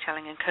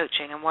storytelling and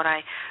coaching and what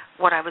I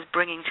was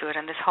bringing to it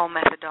and this whole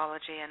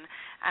methodology. And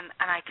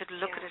I could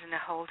look at it in a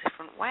whole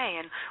different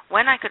way. And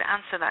when I could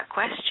answer that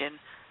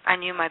question, I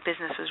knew my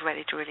business was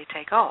ready to really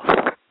take off.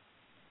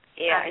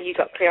 Yeah, and you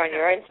got clear on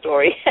your own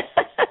story.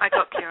 I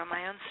got clear on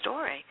my own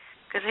story.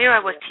 Because here I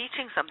was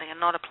teaching something and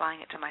not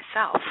applying it to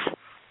myself.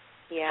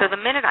 Yeah. So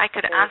the minute I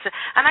could answer,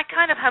 and I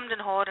kind of hummed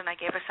and hawed, and I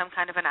gave her some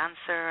kind of an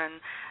answer,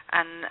 and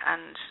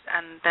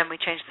then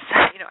we changed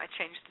I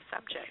changed the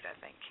subject, I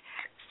think,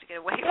 just to get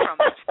away from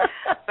it.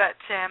 But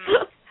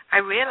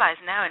I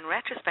realize now, in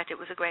retrospect, it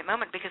was a great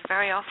moment because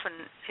very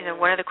often,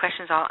 one of the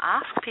questions I'll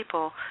ask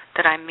people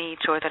that I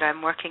meet or that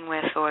I'm working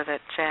with or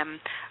that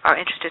are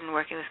interested in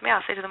working with me,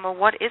 I'll say to them, well,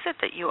 what is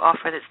it that you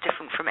offer that's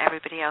different from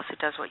everybody else who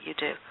does what you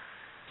do?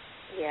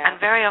 Yeah.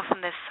 And very often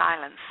there's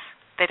silence.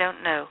 They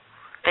don't know.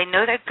 They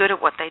know they're good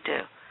at what they do,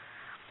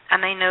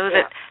 and they know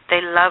that they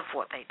love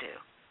what they do,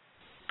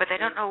 but they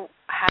don't know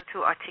how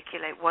to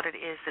articulate what it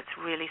is that's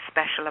really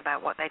special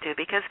about what they do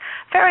because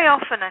very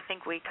often I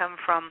think we come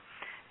from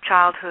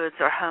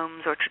childhoods or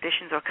homes or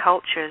traditions or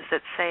cultures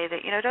that say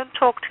that, don't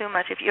talk too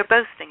much. If you're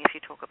boasting, if you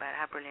talk about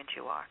how brilliant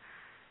you are,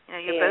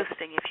 you're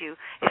boasting if you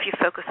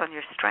focus on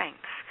your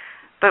strengths.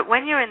 But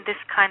when you're in this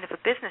kind of a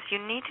business,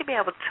 you need to be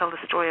able to tell the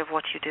story of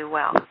what you do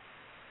well.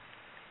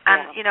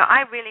 And,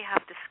 I really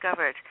have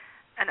discovered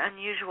an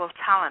unusual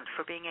talent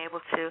for being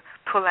able to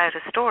pull out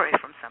a story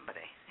from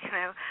somebody.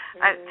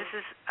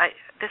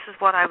 This is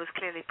what I was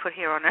clearly put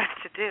here on earth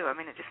to do. I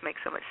mean, it just makes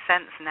so much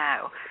sense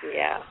now.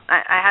 Yeah.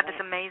 I had this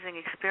amazing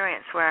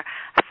experience where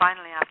I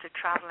finally, after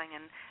traveling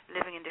and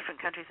living in different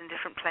countries and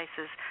different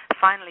places,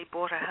 finally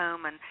bought a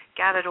home and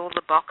gathered all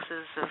the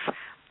boxes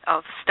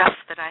of stuff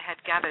that I had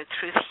gathered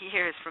through the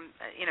years from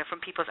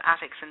people's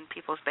attics and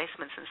people's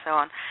basements and so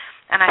on.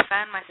 And I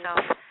found myself,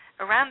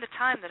 around the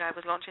time that I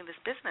was launching this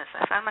business,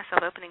 I found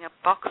myself opening up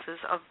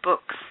boxes of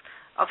books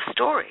of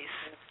stories,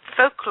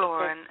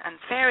 folklore and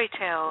fairy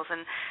tales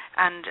and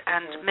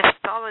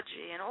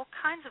mythology and all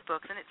kinds of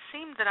books. And it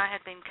seemed that I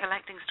had been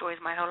collecting stories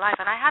my whole life,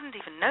 and I hadn't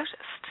even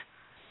noticed.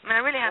 I mean,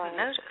 I really hadn't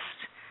noticed.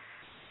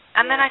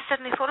 And then I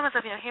suddenly thought to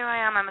myself, here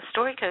I am, I'm a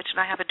story coach,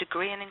 and I have a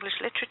degree in English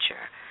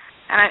literature.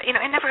 And it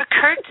never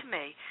occurred to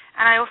me.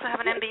 And I also have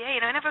an MBA.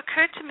 It never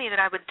occurred to me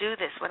that I would do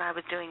this when I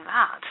was doing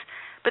that.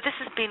 But this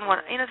has been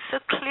so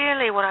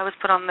clearly what I was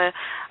put on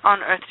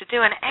earth to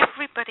do. And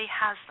everybody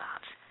has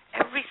that.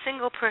 Every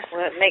single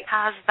person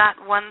has that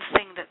one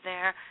thing that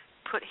they're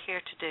put here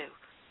to do.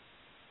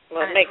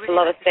 Well, it makes really a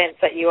lot of sense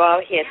that you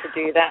are here to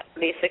do that,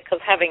 Lisa,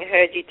 because having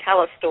heard you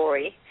tell a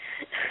story,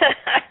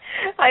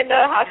 I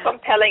know how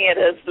compelling it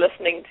is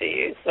listening to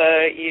you.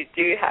 So you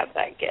do have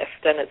that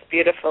gift, and it's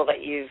beautiful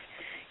that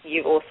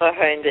you've also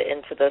honed it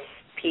into this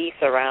piece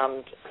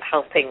around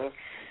helping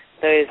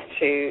those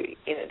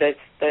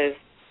those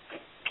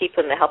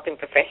people in the helping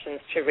professions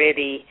to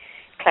really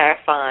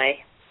clarify,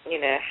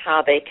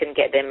 how they can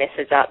get their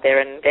message out there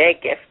and their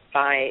gift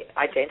by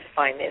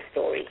identifying their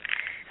story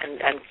and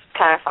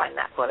clarifying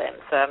that for them.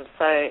 So I'm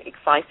so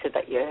excited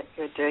that you're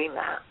doing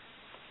that.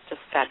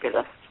 Just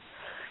fabulous.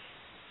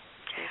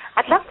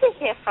 I'd love to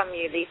hear from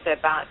you, Lisa,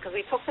 because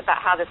we talked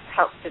about how this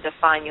helps to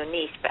define your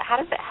niche, but how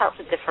does it help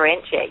to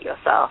differentiate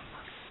yourself?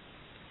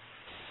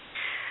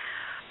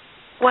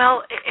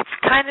 Well, it's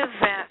kind of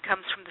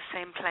comes from the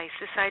same place,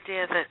 this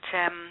idea that,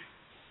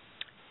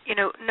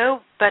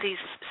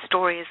 nobody's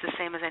story is the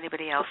same as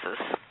anybody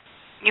else's.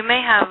 You may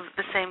have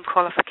the same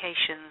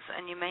qualifications,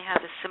 and you may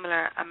have a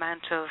similar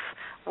amount of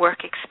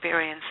work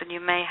experience, and you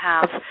may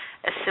have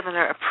a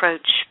similar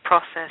approach,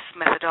 process,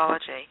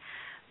 methodology,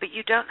 but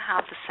you don't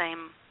have the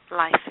same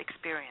life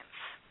experience,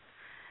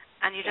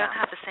 and you don't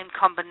have the same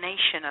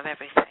combination of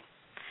everything.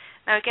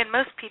 Now, again,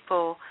 most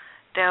people,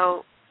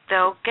 they'll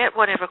get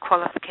whatever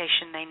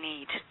qualification they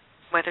need,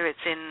 whether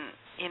it's in,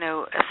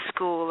 a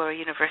school or a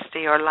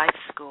university or life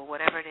school,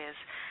 whatever it is,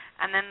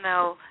 and then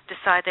they'll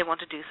decide they want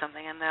to do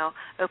something, and they'll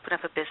open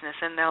up a business,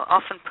 and they'll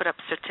often put up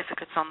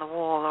certificates on the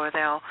wall, or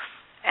they'll,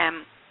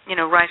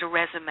 write a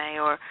resume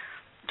or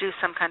do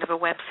some kind of a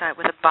website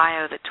with a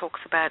bio that talks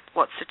about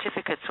what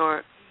certificates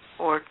or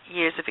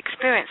years of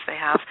experience they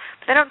have,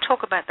 but they don't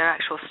talk about their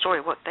actual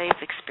story, what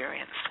they've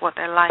experienced, what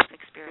their life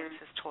experience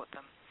has taught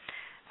them.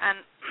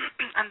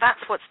 And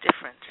that's what's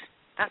different.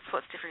 That's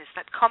what's different. It's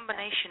that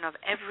combination of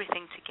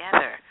everything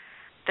together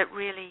that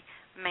really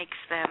makes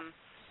them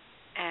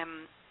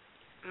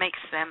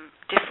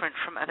different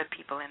from other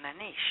people in their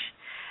niche.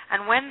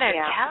 And when they're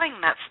telling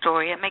that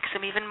story, it makes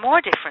them even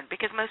more different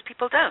because most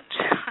people don't.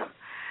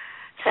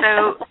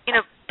 So,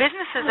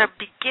 businesses are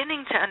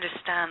beginning to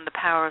understand the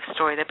power of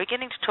story. They're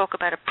beginning to talk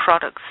about a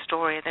product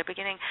story. I've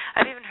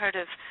even heard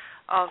of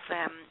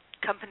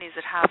companies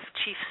that have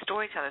chief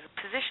storytellers,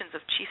 positions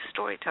of chief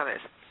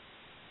storytellers.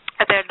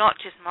 they're not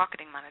just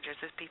marketing managers.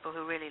 There's people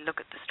who really look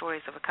at the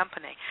stories of a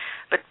company.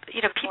 But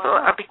people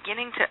are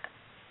beginning to,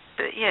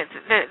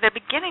 they're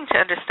beginning to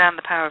understand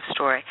the power of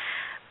story.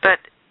 But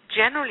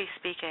generally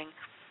speaking,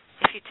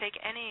 if you take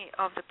any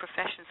of the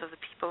professions of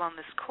the people on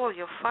this call,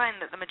 you'll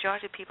find that the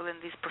majority of people in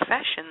these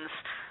professions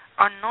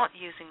are not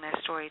using their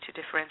story to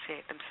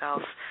differentiate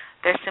themselves.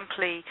 They're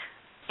simply,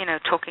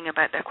 talking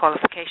about their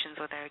qualifications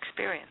or their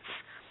experience,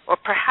 or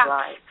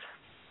perhaps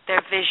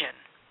their vision,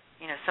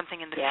 something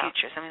in the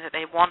future, something that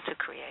they want to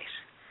create.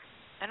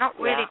 They're not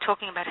really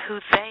talking about who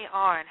they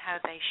are and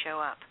how they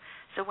show up.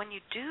 So when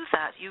you do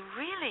that, you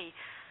really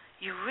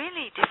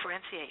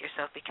differentiate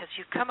yourself, because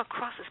you come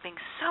across as being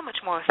so much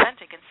more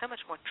authentic and so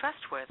much more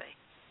trustworthy.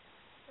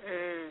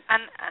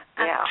 And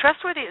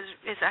trustworthy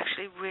is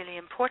actually really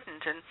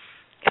important. And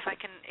if I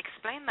can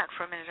explain that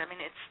for a minute, I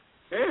mean, it's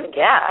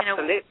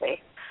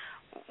absolutely.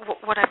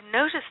 What I've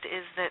noticed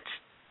is that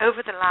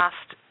over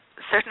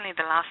certainly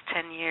the last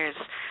 10 years,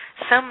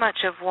 so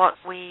much of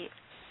what we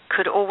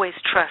could always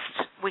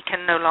trust, we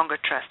can no longer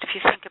trust. If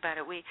you think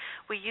about it, we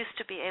used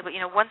to be able,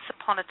 once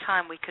upon a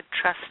time we could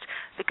trust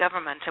the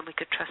government, and we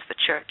could trust the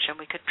church, and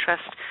we could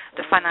trust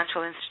the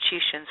financial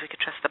institutions, we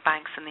could trust the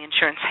banks and the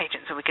insurance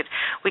agents, and we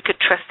could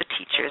trust the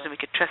teachers, and we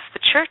could trust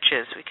the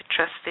churches, we could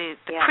trust the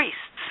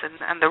priests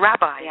and the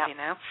rabbis,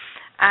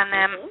 And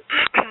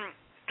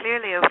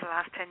clearly over the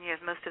last 10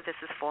 years, most of this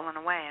has fallen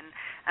away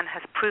and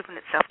has proven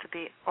itself to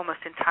be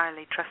almost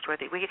entirely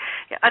untrustworthy. We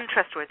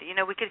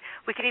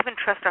could even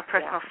trust our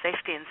personal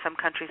safety in some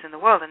countries in the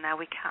world, and now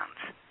we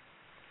can't.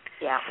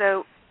 Yeah.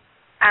 So,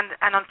 and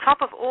on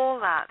top of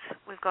all that,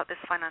 we've got this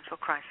financial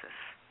crisis.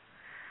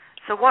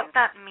 So what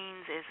that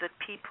means is that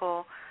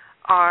people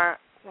are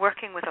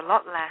working with a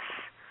lot less,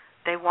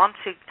 they want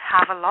to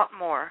have a lot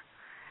more,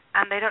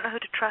 and they don't know who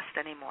to trust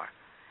anymore.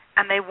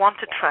 And they want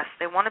to trust.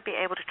 They want to be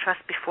able to trust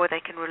before they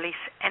can release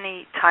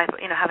any type,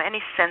 have any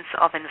sense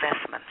of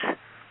investment.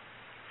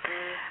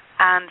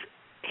 And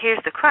here's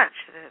the crunch.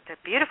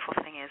 The beautiful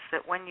thing is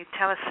that when you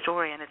tell a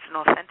story and it's an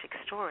authentic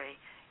story,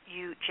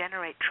 you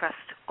generate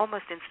trust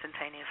almost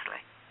instantaneously.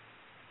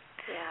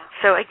 Yeah.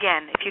 So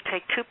again, if you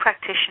take two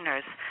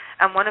practitioners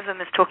and one of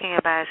them is talking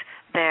about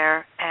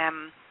their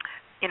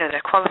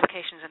their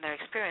qualifications and their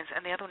experience,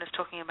 and the other one is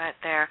talking about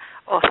their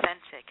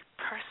authentic,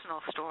 personal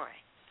story,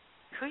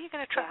 who are you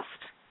going to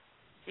trust?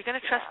 You're going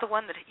to trust the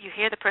one that you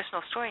hear the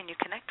personal story and you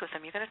connect with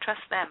them. You're going to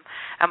trust them.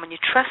 And when you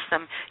trust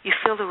them, you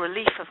feel the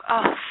relief of,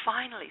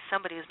 finally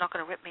somebody who's not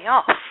going to rip me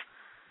off.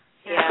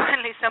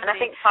 Finally somebody. And I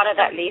think part of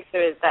that, Lisa,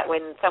 is that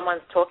when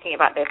someone's talking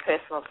about their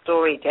personal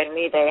story,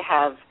 generally there's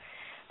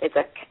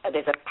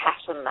a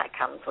passion that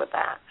comes with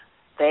that.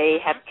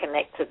 They have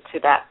connected to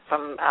that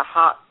from a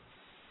heart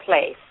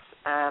place.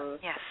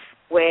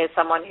 Where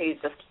someone who's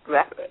just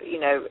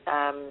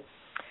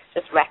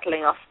just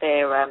rattling off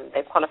their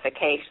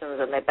qualifications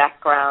and their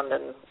background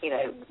and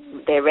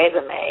their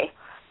resume,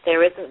 there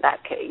isn't that.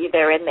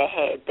 They're in their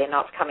head. They're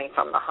not coming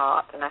from the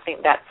heart, and I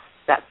think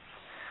that's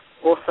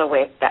also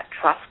where that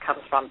trust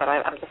comes from. But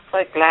I'm just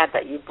so glad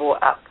that you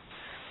brought up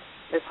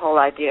this whole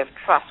idea of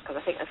trust, because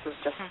I think this is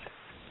just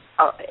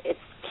it's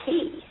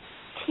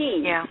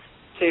key. Yeah.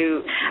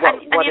 To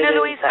what it is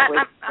Louise, that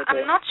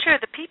I'm not sure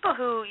the people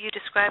who you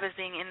describe as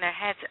being in their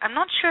heads, I'm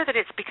not sure that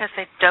it's because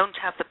they don't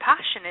have the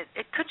passion.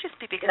 It could just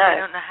be because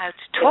they don't know how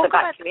to talk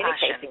about the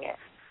passion.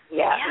 It.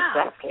 Yeah,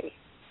 exactly.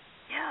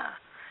 Yeah.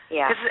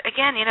 Yeah. Because,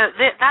 again,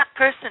 that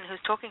person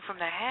who's talking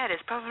from their head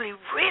is probably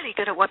really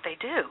good at what they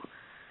do.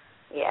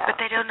 Yeah. But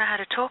they don't know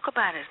how to talk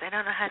about it. They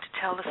don't know how to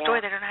tell the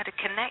story. They don't know how to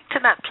connect to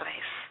that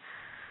place.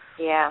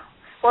 Yeah.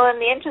 Well,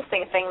 and the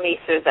interesting thing,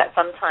 Lisa, is that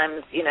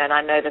sometimes, and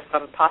I know this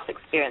from past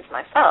experience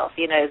myself,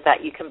 is that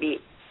you can be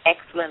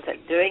excellent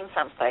at doing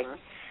something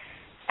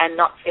and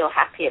not feel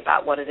happy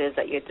about what it is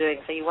that you're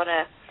doing. So you want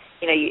to,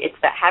 it's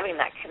that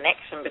having that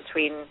connection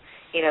between,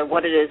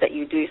 what it is that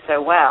you do so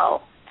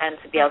well,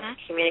 and to be able to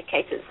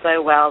communicate it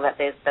so well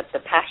that the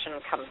passion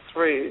comes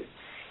through,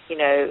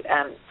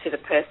 to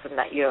the person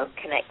that you're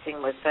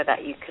connecting with, so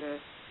that you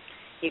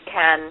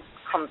can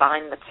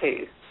combine the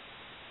two.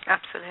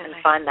 Absolutely.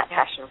 And find that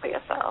passion for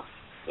yourself.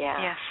 Yeah.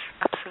 Yes,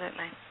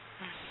 absolutely.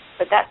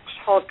 But that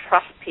whole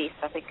trust piece,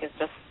 I think, is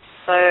just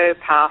so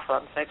powerful.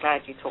 I'm so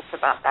glad you talked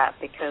about that,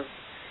 because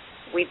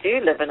we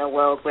do live in a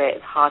world where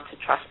it's hard to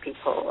trust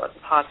people,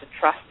 it's hard to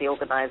trust the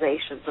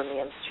organizations and the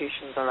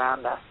institutions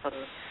around us, and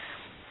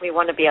we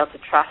want to be able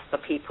to trust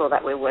the people that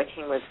we're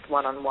working with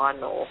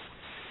one-on-one, or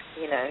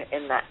in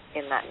that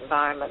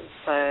environment.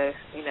 So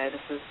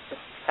this is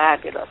just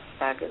fabulous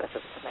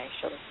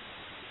information.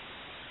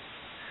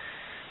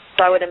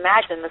 So I would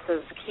imagine this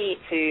is key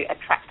to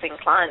attracting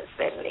clients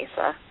then,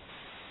 Lisa.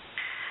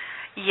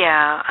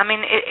 Yeah, I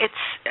mean,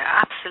 it's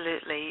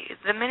absolutely.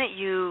 The minute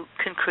you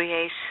can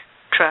create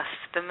trust,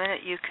 the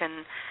minute you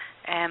can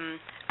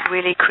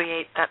really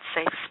create that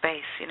safe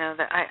space,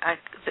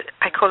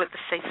 I call it the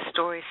safe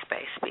story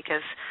space,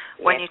 because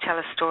when you tell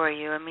a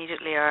story, you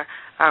immediately are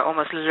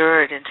almost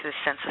lured into this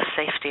sense of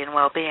safety and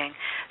well-being.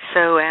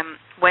 So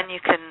when you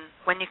can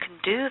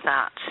do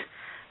that,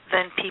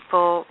 then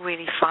people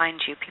really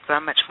find you. People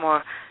are much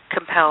more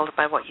compelled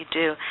by what you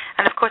do.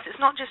 And of course, it's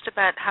not just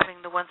about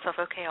having the one-off,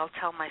 okay, I'll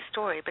tell my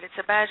story, but it's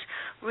about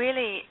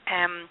really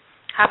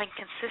having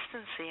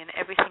consistency in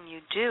everything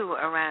you do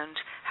around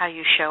how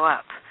you show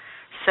up.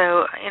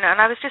 So, and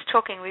I was just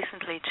talking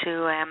recently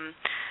to a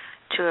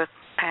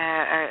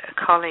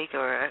colleague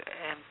or a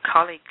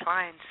colleague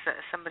client,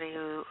 somebody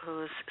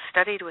who's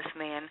studied with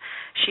me, and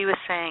she was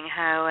saying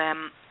how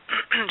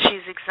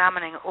she's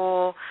examining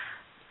all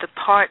the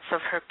parts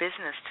of her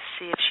business to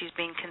see if she's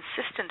being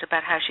consistent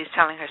about how she's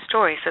telling her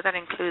story. So that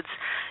includes,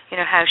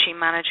 how she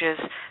manages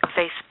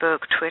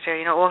Facebook, Twitter,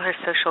 all her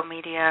social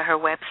media, her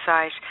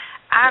website,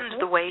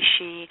 and the way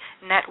she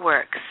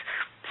networks.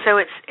 So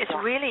it's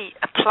really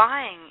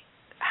applying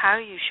how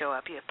you show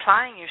up. You're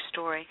applying your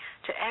story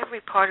to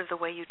every part of the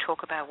way you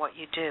talk about what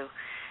you do.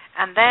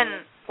 And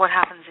then what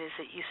happens is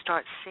that you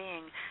start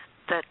seeing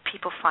that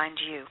people find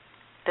you,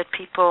 that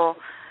people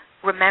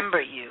remember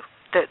you,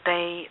 that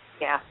they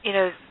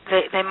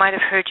they might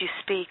have heard you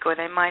speak, or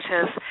they might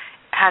have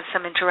had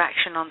some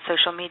interaction on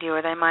social media,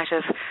 or they might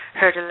have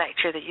heard a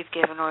lecture that you've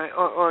given,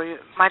 or you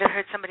might have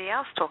heard somebody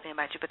else talking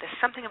about you, but there's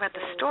something about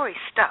the story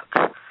stuck.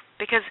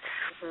 Because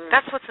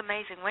that's what's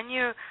amazing. When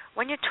you're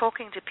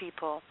talking to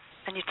people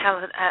and you tell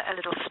a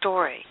little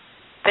story,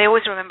 they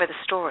always remember the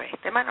story.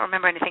 They might not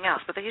remember anything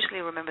else, but they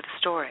usually remember the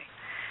story.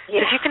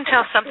 Yeah. So if you can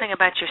tell something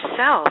about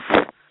yourself,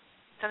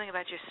 something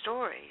about your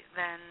story,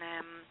 then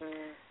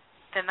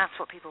that's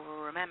what people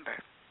will remember.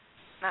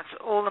 That's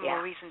all the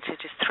more reason to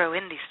just throw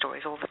in these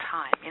stories all the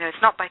time.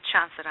 It's not by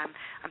chance that I'm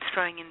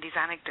throwing in these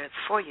anecdotes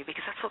for you,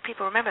 because that's what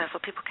people remember. That's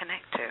what people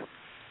connect to.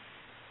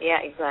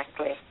 Yeah,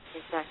 exactly.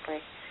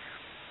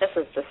 This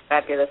is just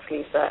fabulous,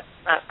 Lisa.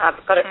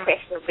 I've got a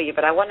question for you,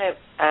 but I want to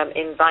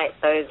invite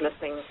those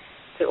listening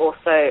to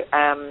also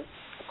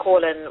call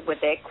in with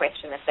their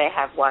question if they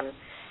have one.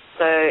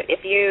 So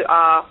if you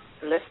are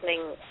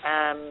listening,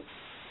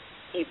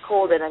 you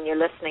called in and you're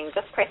listening,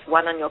 just press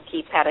 1 on your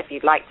keypad if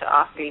you'd like to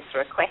ask Lisa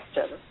a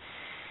question.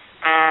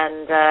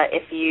 And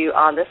if you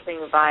are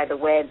listening via the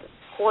web,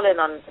 call in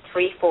on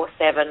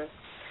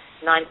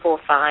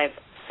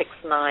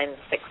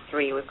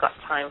 347-945-6963. We've got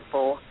time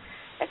for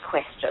a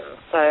question.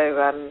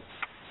 So,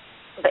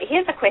 but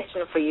here's a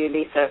question for you,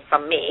 Lisa,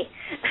 from me.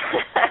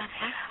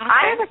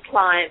 I have a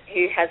client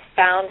who has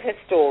found her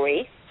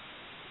story.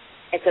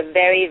 It's a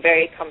very,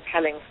 very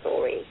compelling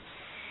story.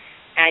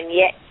 And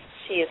yet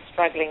she is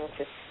struggling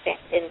to step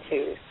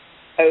into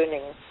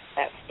owning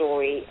that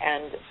story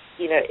and,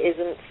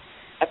 isn't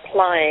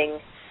applying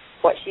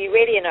what she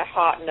really in her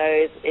heart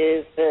knows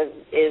is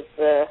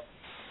the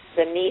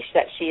niche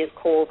that she is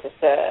called to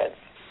serve.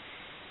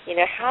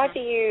 How do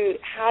you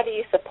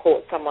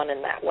support someone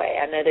in that way?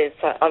 I know there's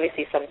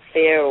obviously some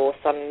fear or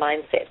some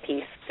mindset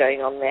piece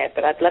going on there,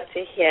 but I'd love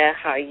to hear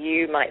how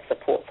you might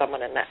support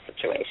someone in that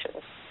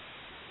situation.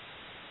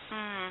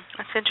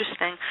 That's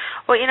interesting.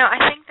 Well, I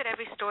think that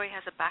every story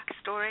has a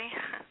backstory.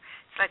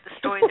 It's like the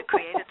story that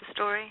created the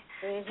story.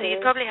 So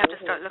you probably have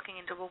to start looking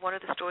into, what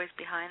are the stories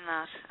behind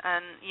that?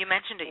 And you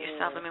mentioned it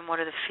yourself.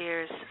 What are the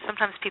fears?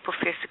 Sometimes people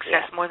fear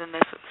success more than they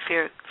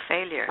fear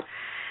failure.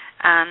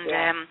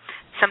 And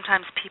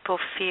sometimes people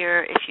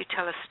fear if you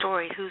tell a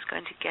story, who's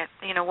going to get,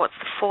 what's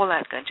the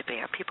fallout going to be?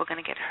 Are people going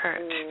to get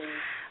hurt?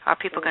 Are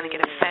people going to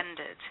get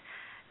offended?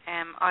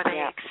 Are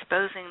they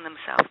exposing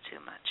themselves too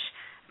much?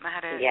 I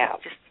had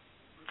just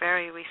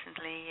very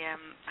recently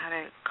had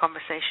a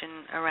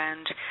conversation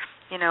around,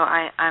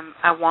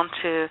 I want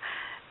to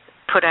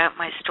put out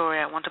my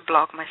story, I want to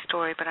blog my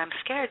story, but I'm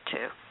scared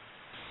to.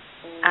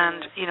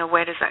 And,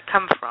 where does that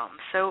come from?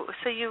 So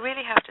you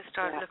really have to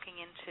start looking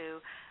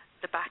into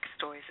the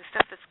backstories, the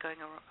stuff that's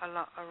going a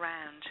lot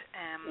around.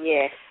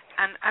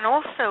 And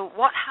also,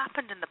 what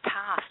happened in the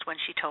past when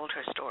she told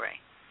her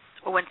story,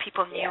 or when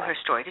people knew her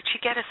story? Did she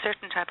get a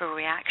certain type of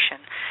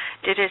reaction?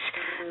 Did it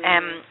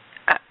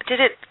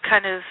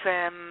kind of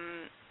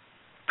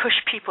push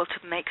people to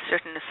make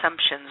certain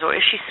assumptions, or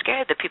is she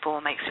scared that people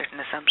will make certain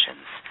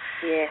assumptions?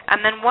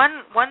 And then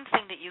one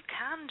thing that you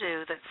can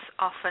do that's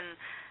often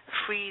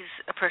frees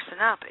a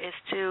person up is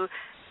to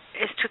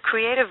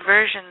create a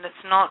version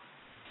that's not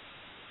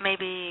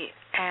maybe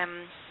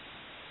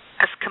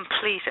as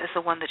complete as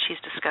the one that she's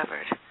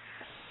discovered.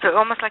 So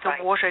almost like a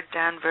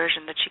watered-down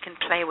version that she can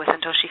play with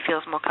until she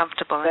feels more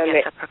comfortable and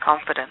gets up her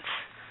confidence.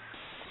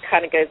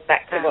 Kind of goes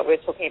back to what we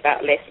were talking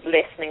about,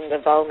 lessening the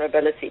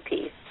vulnerability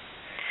piece.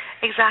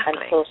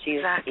 Exactly. Until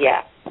she's,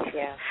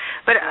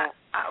 But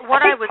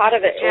what I would part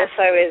of it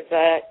also is,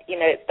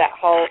 it's that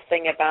whole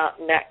thing about,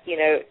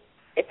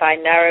 if I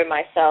narrow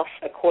myself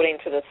according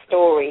to the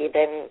story,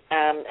 then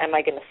am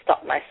I going to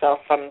stop myself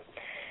from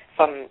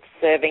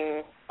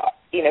serving,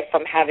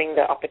 from having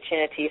the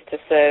opportunities to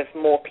serve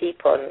more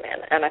people?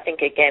 And I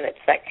think, again,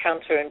 it's that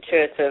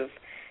counterintuitive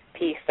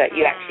piece that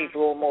you actually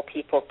draw more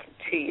people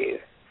to you,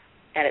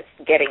 and it's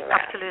getting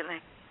that.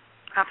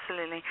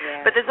 Absolutely.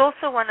 Yeah. But there's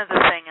also one other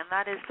thing, and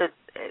that is that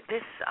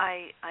this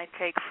I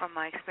take from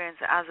my experience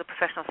as a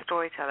professional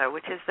storyteller,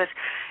 which is that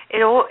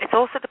it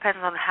also depends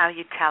on how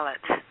you tell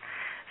it.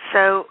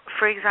 So,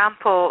 for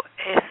example,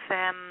 if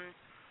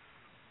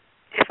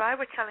I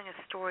were telling a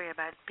story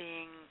about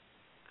being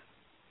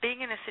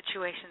in a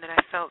situation that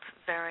I felt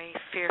very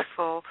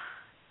fearful,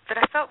 that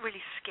I felt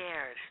really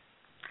scared,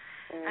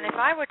 and if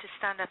I were to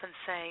stand up and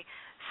say,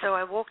 so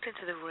I walked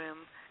into the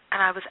room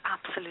and I was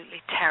absolutely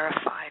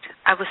terrified.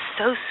 I was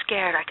so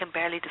scared I can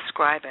barely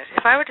describe it.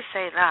 If I were to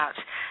say that,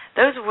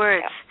 those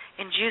words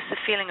induce a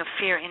feeling of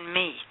fear in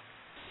me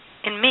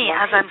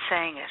as I'm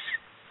saying it.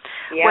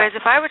 Yeah. Whereas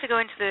if I were to go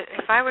into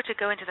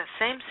that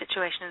same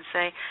situation and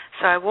say,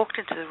 so I walked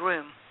into the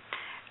room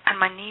and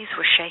my knees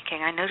were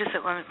shaking. I noticed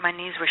that my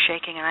knees were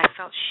shaking and I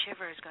felt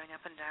shivers going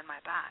up and down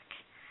my back.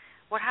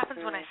 What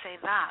happens when I say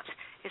that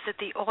is that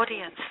the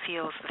audience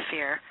feels the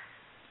fear,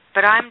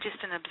 but I'm just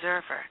an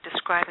observer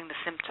describing the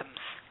symptoms.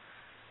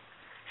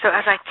 So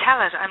as I tell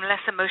it, I'm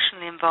less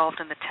emotionally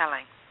involved in the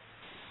telling.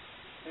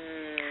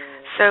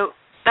 So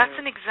that's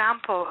an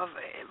example of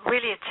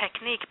really a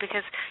technique,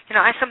 because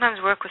I sometimes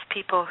work with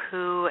people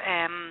who've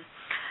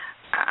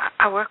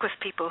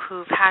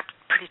had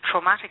pretty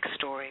traumatic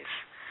stories.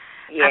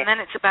 Yes. And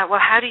then it's about, well,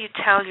 how do you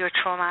tell your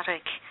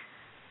traumatic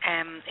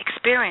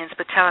experience,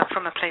 but tell it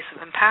from a place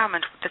of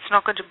empowerment that's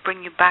not going to bring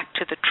you back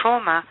to the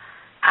trauma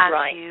as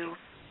you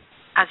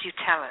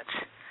tell it.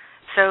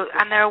 So,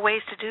 and there are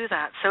ways to do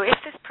that. So if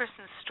this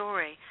person's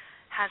story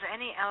has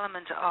any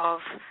element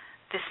of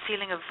this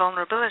feeling of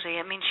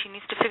vulnerability, it means she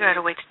needs to figure out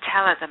a way to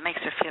tell it that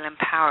makes her feel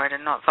empowered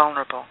and not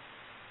vulnerable.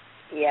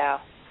 Yeah.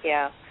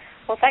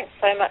 Well, thanks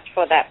so much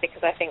for that,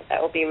 because I think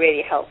that will be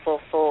really helpful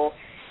for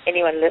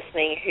anyone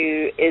listening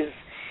who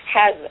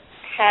has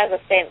a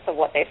sense of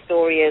what their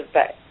story is,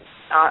 but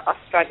are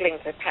struggling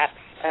to perhaps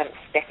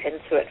step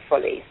into it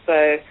fully.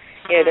 So,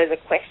 those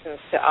are questions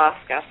to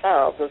ask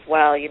ourselves as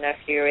well, if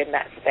you're in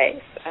that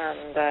space.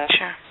 And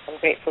sure. I'm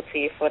grateful to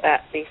you for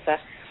that, Lisa.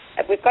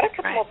 We've got a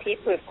couple more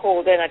people who've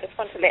called in. I just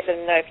want to let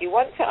them know, if you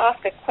want to ask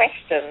a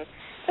question,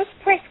 just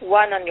press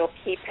 1 on your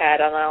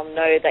keypad, and I'll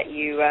know that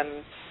you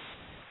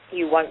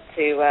want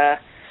to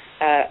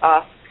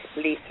ask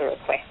Lisa a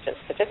question.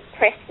 So just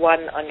press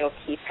 1 on your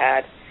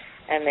keypad,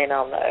 and then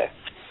I'll know.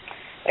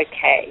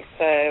 Okay,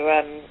 so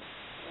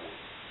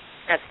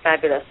that's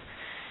fabulous.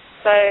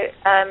 So,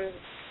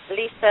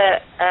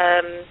 Lisa,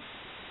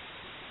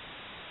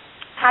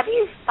 how do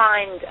you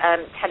find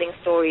telling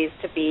stories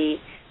to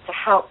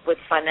help with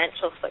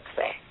financial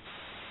success?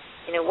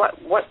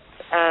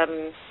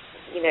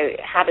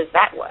 How does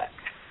that work?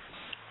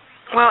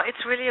 Well,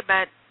 it's really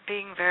about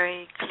being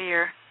very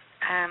clear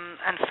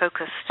and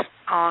focused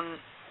on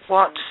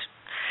what,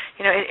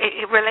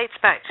 it relates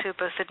back to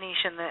both the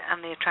niche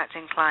and the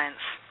attracting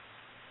clients.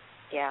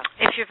 Yeah.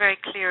 If you're very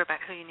clear about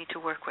who you need to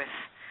work with,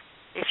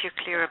 if you're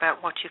clear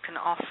about what you can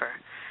offer,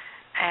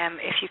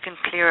 if you can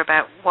clear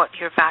about what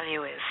your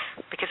value is,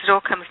 because it all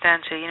comes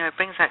down to, it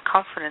brings that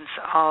confidence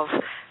of,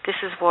 this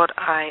is what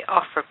I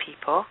offer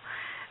people,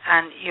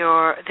 and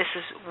this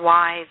is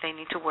why they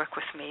need to work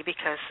with me,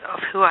 because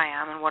of who I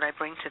am and what I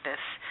bring to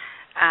this.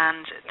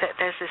 And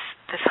there's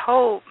this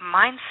whole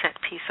mindset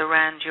piece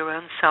around your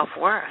own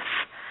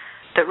self-worth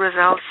that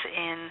results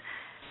in,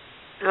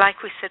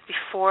 like we said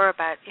before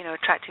about,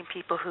 attracting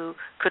people who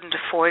couldn't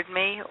afford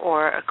me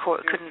or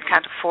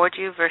can't afford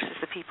you, versus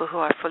the people who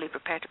are fully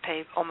prepared to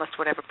pay almost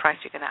whatever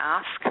price you're going to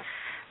ask,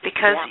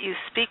 because you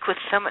speak with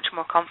so much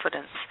more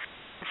confidence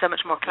and so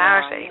much more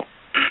clarity.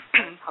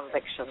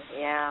 Conviction,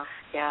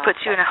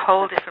 puts you in a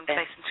whole different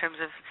place in terms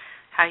of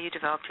how you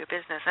develop your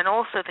business, and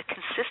also the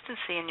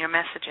consistency in your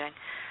messaging.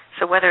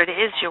 So whether it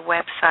is your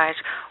website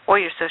or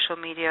your social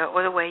media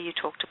or the way you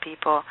talk to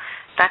people,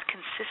 that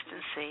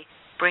consistency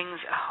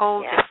brings a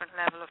whole different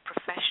level of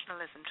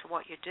professionalism to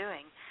what you're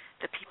doing,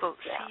 that people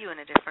see you in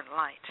a different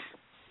light.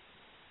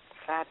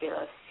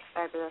 Fabulous.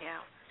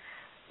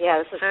 Yeah,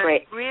 this is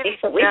great. Really,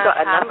 we've got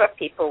a number of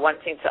people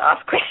wanting to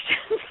ask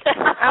questions.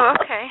 Oh,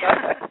 okay.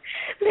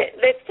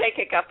 Let's take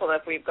a couple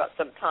if we've got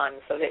some time.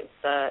 So let's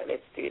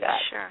do that.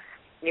 Sure.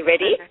 You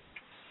ready? Okay.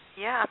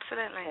 Yeah,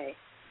 absolutely. Okay.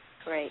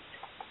 Great.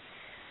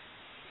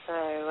 So,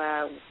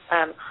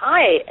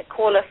 hi, a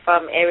caller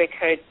from area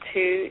code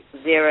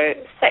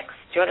 206.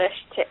 Do you want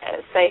to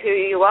say who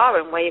you are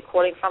and where you're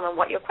calling from and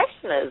what your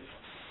question is?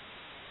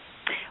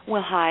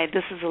 Well, hi,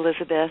 this is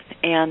Elizabeth,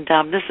 and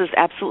this is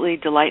absolutely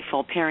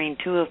delightful, pairing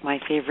two of my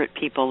favorite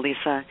people,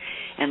 Lisa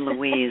and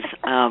Louise,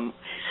 in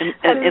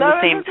the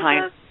same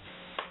time.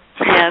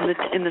 Yeah,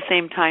 in the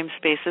same time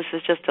space. This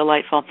is just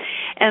delightful.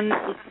 And,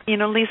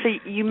 Lisa,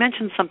 you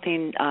mentioned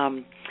something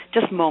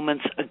just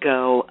moments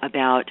ago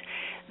about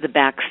the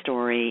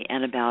backstory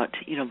and about,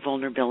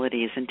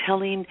 vulnerabilities, and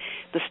telling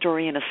the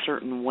story in a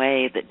certain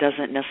way that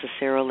doesn't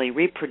necessarily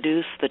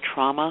reproduce the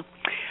trauma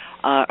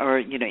or,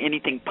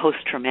 anything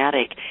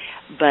post-traumatic,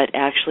 but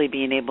actually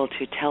being able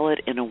to tell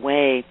it in a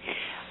way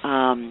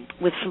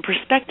with some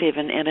perspective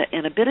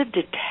and a bit of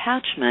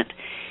detachment.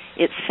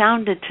 It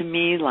sounded to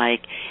me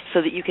like,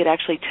 so that you could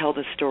actually tell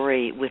the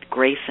story with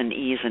grace and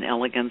ease and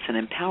elegance and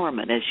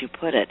empowerment, as you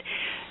put it.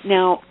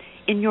 Now,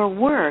 in your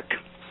work,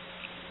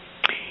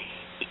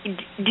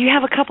 Do you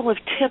have a couple of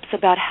tips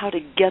about how to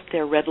get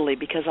there readily?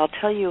 Because I'll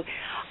tell you,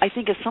 I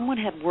think if someone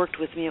had worked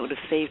with me, it would have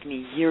saved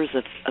me years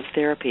of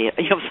therapy,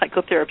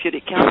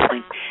 psychotherapeutic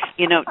counseling,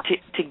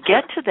 to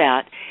get to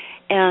that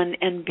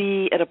and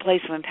be at a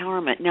place of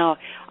empowerment. Now,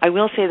 I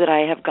will say that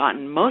I have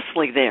gotten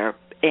mostly there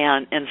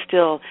and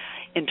still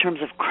in terms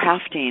of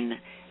crafting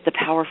the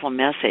powerful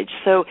message.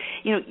 So,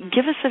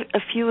 give us a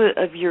few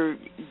of your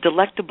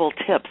delectable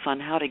tips on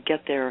how to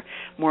get there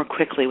more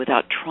quickly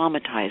without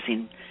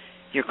traumatizing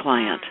your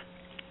client.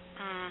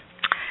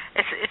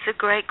 It's a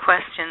great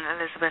question,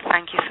 Elizabeth.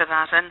 Thank you for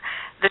that. And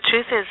the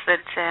truth is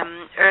that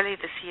early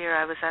this year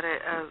I was at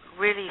a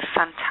really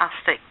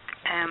fantastic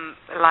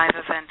live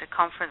event, a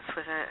conference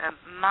with a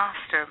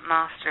master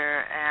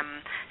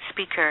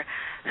speaker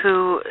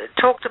who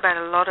talked about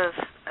a lot of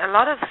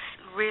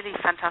really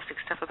fantastic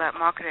stuff about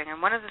marketing.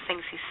 And one of the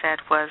things he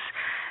said was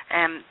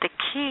the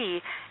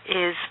key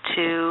is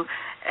to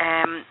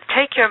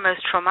take your most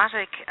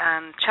traumatic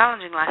and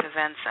challenging life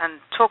events and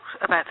talk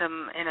about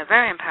them in a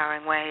very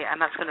empowering way,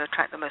 and that's going to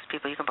attract the most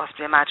people you can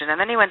possibly imagine. And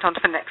then he went on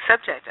to the next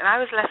subject, and I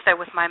was left there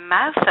with my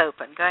mouth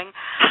open going,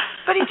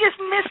 but he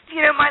just missed,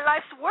 my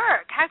life's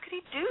work. How could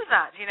he do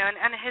that?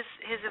 And his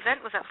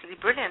event was absolutely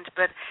brilliant,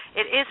 but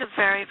it is a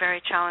very, very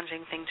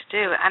challenging thing to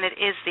do, and it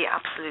is the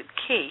absolute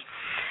key.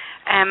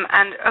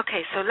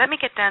 So let me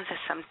get down to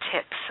some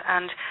tips.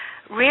 And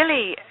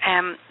really,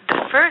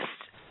 the first,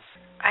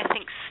 I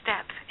think,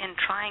 step in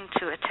trying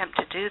to attempt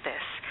to do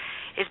this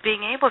is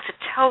being able to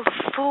tell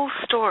the full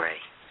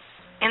story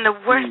in the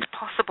worst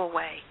possible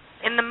way,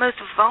 in the most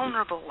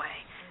vulnerable way,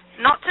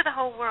 not to the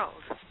whole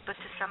world, but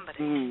to somebody.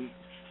 And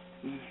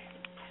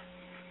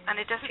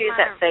it doesn't choose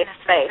matter that safe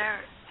space.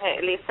 Hey,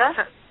 Lisa?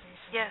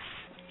 Yes.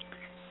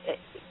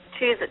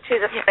 Choose a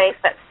space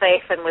that's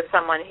safe and with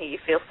someone who you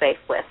feel safe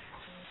with.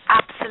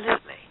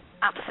 Absolutely.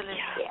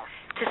 Yeah.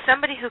 To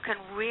somebody who can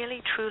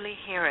really, truly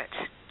hear it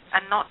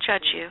and not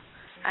judge you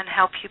and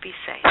help you be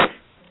safe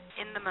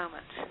in the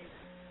moment.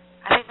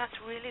 I think that's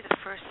really the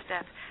first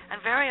step.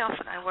 And very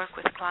often I work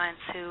with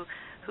clients who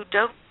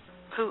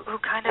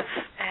kind of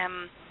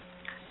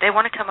they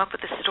want to come up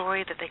with a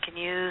story that they can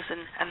use,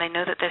 and they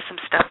know that there's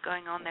some stuff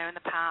going on there in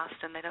the past,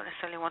 and they don't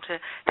necessarily want to.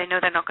 They know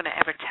they're not going to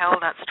ever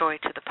tell that story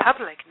to the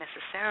public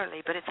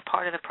necessarily, but it's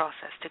part of the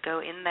process to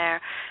go in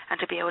there and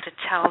to be able to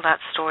tell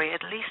that story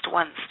at least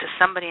once to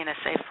somebody in a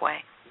safe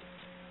way.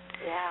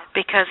 Yeah,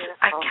 because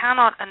beautiful. I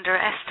cannot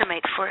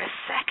underestimate for a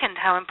second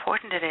how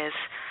important it is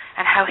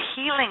and how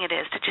healing it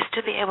is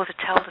to be able to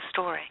tell the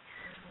story.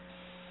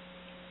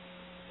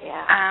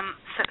 Yeah.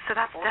 So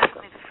that's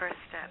definitely the first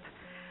step.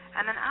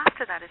 And then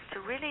after that is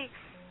to really,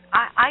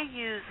 I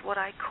use what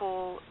I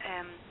call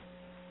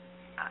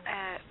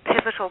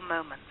pivotal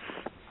moments.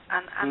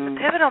 And the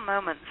pivotal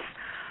moments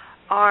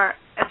are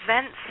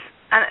events,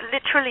 and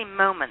literally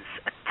moments,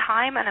 a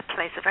time and a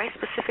place, a very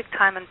specific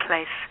time and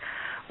place,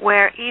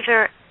 where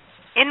either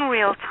in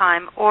real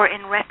time or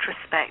in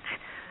retrospect,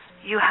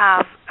 you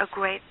have a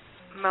great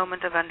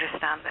moment of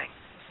understanding.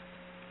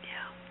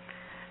 Yeah.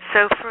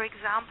 So, for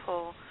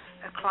example,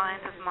 a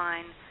client of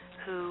mine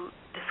who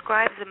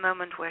describes a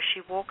moment where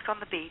she walked on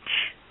the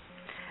beach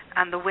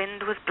and the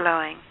wind was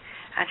blowing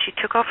and she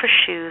took off her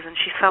shoes and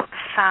she felt the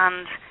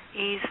sand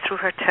ease through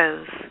her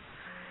toes,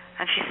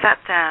 and she sat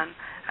down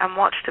and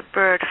watched a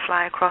bird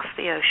fly across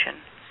the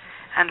ocean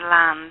and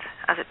land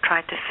as it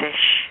tried to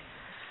fish.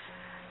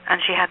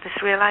 And she had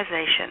this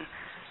realization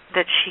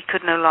that she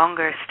could no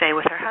longer stay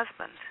with her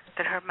husband,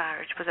 that her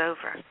marriage was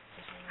over.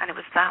 And it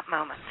was that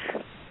moment.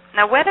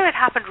 Now, whether it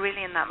happened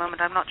really in that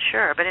moment, I'm not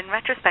sure, but in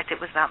retrospect,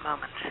 it was that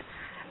moment.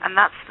 And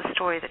that's the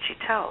story that she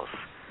tells.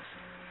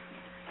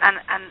 And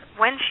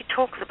when she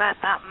talks about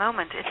that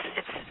moment,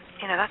 it's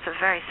that's a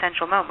very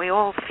central moment. We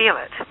all feel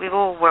it. We've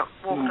all walked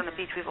on the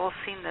beach. We've all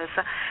seen those.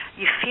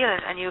 You feel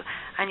it, and you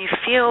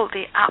feel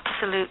the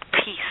absolute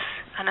peace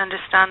and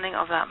understanding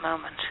of that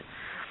moment.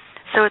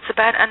 So it's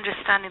about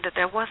understanding that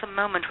there was a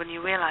moment when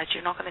you realized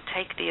you're not going to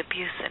take the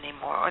abuse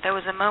anymore, or there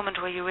was a moment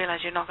where you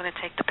realized you're not going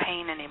to take the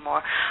pain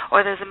anymore,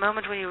 or there's a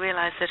moment where you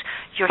realize that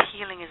your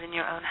healing is in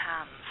your own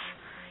hands.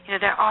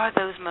 There are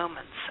those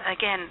moments.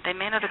 Again, they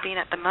may not have been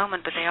at the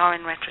moment, but they are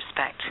in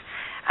retrospect.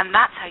 And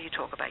that's how you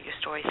talk about your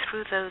story,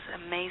 through those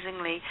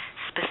amazingly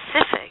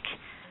specific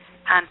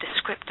and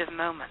descriptive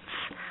moments.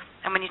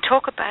 And when you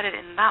talk about it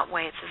in that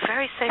way, it's a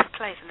very safe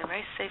place and a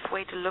very safe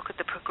way to look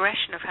at the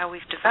progression of how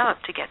we've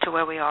developed to get to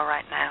where we are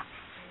right now.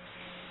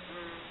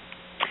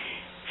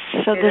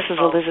 So this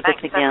is Elizabeth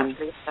again.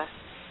 So much, Lisa.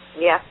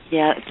 Yeah.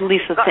 Yeah,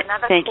 Lisa, got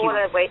another thank you.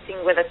 caller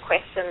waiting with a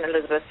question,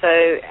 Elizabeth. So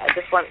I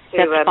just want to.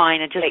 That's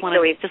fine. I just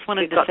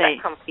wanted to say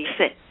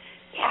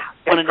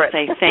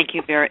thank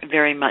you very,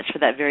 very much for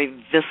that very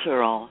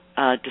visceral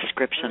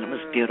description. It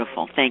was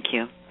beautiful. Thank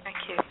you. Thank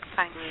you.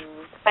 Thanks.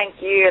 Thank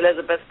you,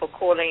 Elizabeth, for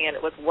calling in.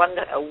 It was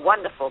a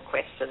wonderful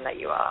question that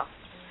you asked.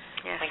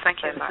 Yes,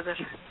 thank you,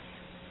 Elizabeth.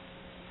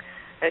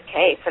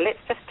 Okay, so let's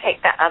just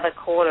take that other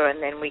caller,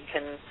 and then we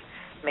can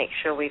make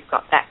sure we've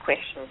got that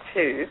question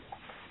too.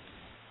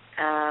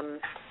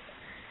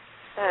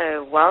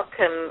 So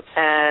welcome,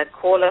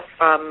 caller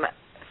from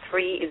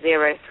 303.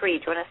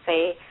 Do you want to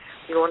say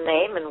your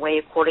name and where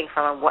you're calling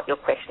from and what your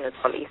question is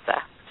for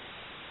Lisa?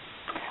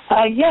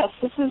 Yes,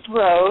 this is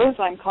Rose.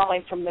 I'm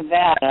calling from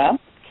Nevada.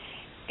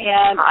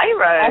 And hi,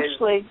 Rose.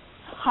 Actually,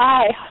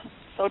 hi.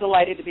 So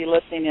delighted to be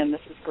listening in.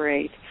 This is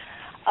great.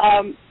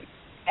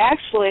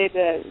 Actually,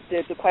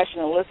 the question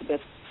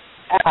Elizabeth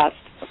asked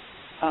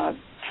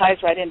ties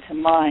right into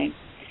mine,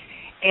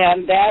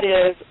 and that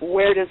is,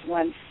 where does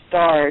one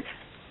start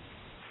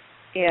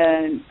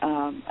in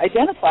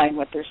identifying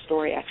what their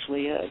story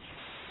actually is?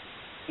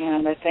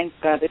 And I think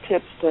the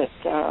tips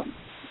that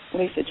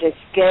Lisa just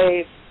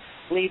gave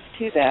leads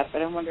to that,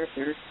 but I wonder if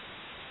there's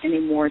any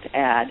more to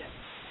add.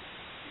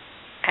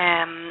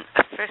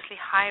 Firstly,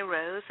 hi,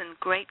 Rose, and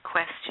great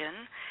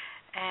question.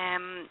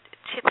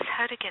 Tips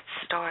how to get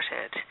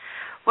started.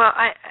 Well,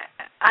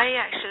 I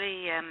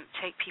actually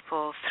take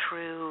people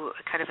through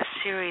kind of a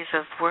series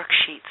of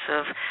worksheets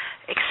of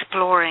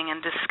exploring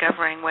and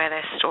discovering where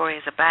their story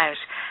is about,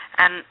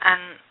 and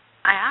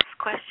I ask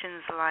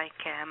questions like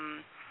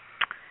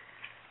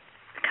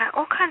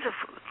all kinds of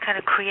kind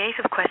of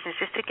creative questions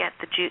just to get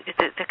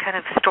the kind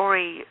of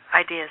story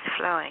ideas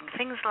flowing.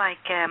 Things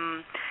like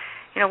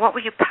what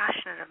were you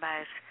passionate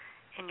about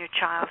in your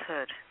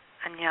childhood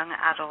and young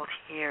adult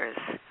years?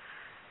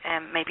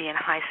 Maybe in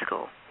high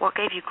school. What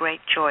gave you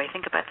great joy?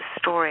 Think about a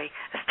story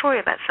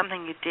about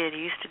something you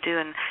used to do,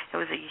 and it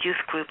was a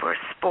youth group or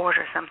a sport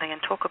or something, and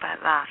talk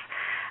about that.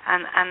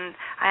 And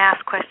I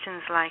ask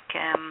questions like,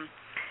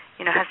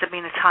 has there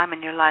been a time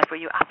in your life where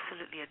you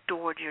absolutely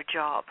adored your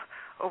job,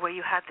 or where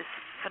you had this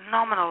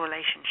phenomenal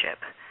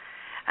relationship,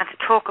 and to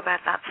talk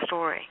about that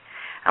story.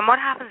 And what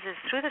happens is,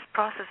 through this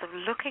process of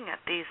looking at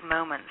these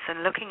moments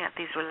and looking at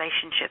these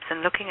relationships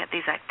and looking at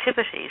these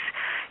activities,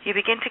 you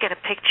begin to get a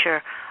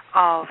picture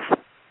of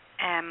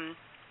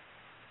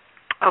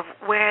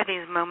where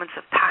these moments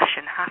of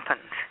passion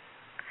happened.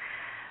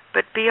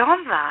 But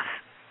beyond that,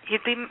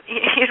 you'd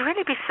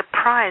really be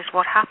surprised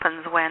what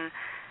happens when,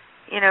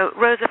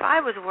 Rose, if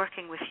I was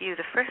working with you,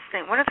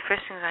 one of the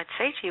first things I'd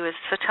say to you is,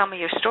 so tell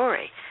me your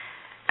story.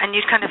 And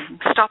you'd kind of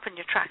stop in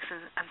your tracks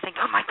and think,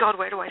 oh, my God,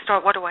 where do I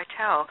start? What do I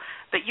tell?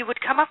 But you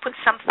would come up with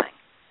something.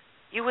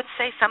 You would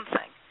say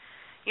something.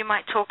 You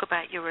might talk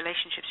about your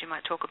relationships. You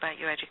might talk about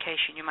your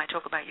education. You might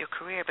talk about your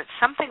career. But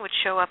something would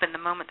show up in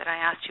the moment that I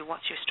asked you,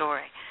 what's your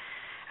story?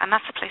 And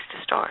that's a place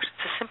to start.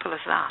 It's as simple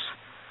as that.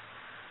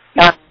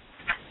 Yeah.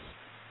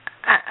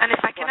 And if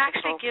I can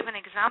actually give an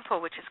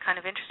example, which is kind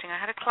of interesting, I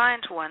had a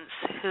client once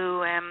who,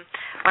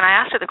 when I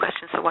asked her the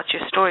question, so what's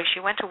your story, she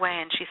went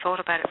away and she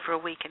thought about it for a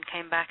week and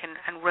came back and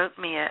wrote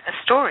me a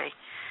story.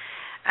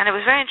 And it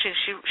was very interesting.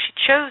 She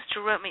chose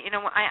to write me,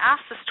 I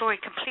asked the story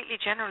completely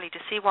generally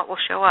to see what will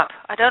show up.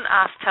 I don't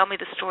ask, tell me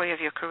the story of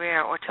your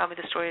career, or tell me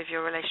the story of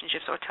your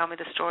relationships, or tell me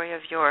the story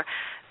of your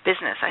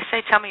business. I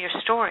say, tell me your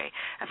story,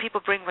 and people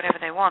bring whatever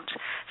they want.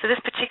 So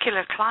this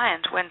particular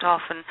client went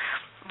off and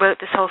wrote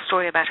this whole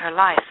story about her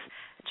life.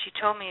 She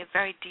told me a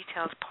very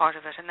detailed part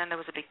of it, and then there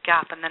was a big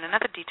gap, and then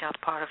another detailed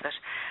part of it.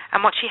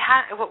 And what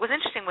was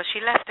interesting was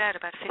she left out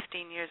about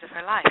 15 years of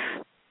her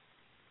life.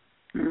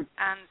 Mm.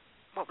 And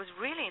what was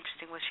really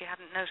interesting was she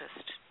hadn't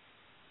noticed.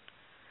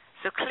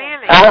 So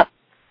clearly,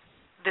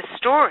 the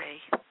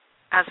story,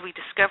 as we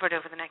discovered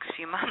over the next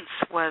few months,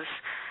 was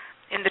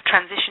in the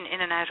transition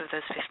in and out of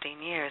those 15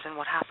 years and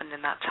what happened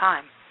in that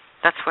time.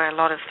 That's where a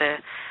lot of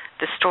the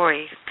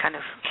story kind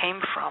of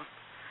came from.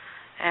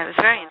 And it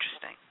was very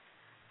interesting.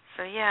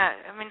 So,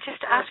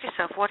 just ask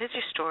yourself, what is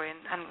your story,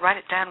 and write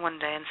it down one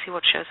day and see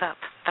what shows up.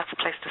 That's a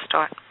place to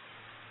start.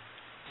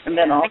 And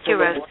then also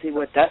see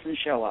what doesn't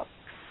show up.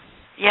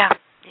 Yeah,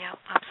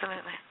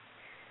 absolutely.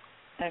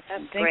 That's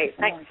great.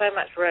 Thanks so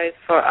much, Rose,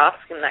 for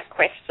asking that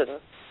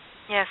question.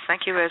 Yes,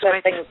 thank you, Rose.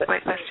 Great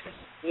question.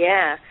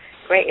 Yeah,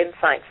 great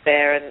insights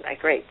there, and a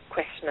great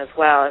question as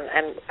well.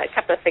 And a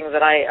couple of things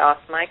that I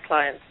ask my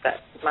clients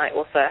that might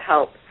also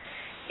help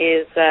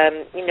is,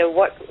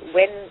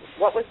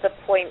 what was the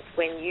point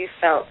when you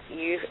felt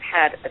you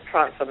had a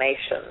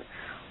transformation,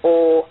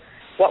 or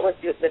what was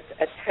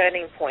a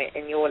turning point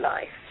in your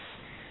life?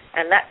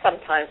 And that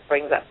sometimes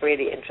brings up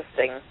really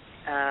interesting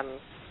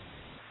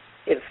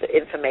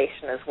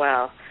information as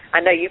well.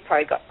 I know you've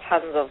probably got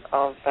tons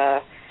of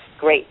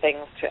great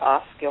things to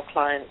ask your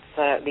clients,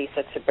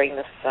 Lisa, to bring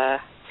this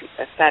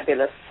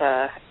fabulous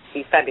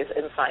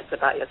insights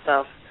about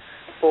yourself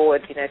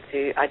forward,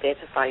 to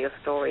identify your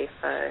story.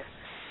 So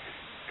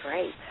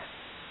great.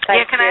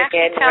 Thank can I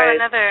actually tell Rose.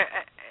 another?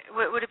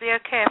 Would it be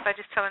okay if I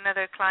just tell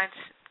another client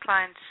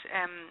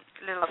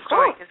little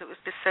story, because it was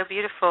just so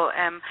beautiful?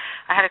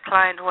 I had a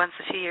client once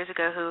a few years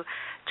ago who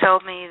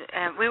told me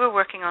we were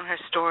working on her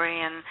story,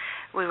 and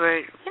we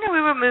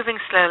were moving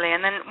slowly,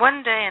 and then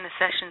one day in a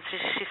session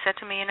she said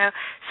to me, I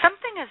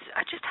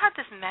just had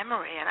this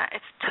memory, and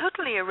it's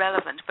totally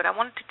irrelevant, but I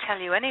wanted to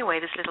tell you anyway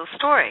this little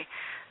story.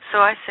 So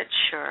I said,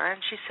 sure.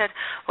 And she said,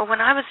 well, when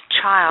I was a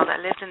child,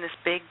 I lived in this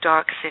big,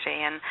 dark city,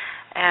 and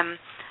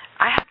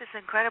I had this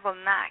incredible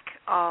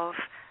knack of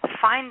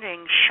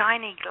finding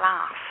shiny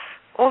glass,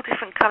 all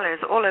different colors,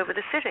 all over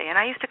the city, and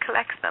I used to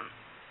collect them.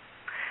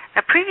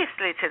 Now,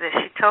 previously to this,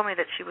 she told me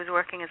that she was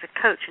working as a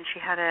coach, and she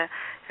had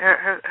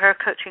her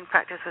coaching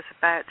practice was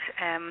about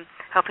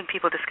helping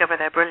people discover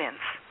their brilliance.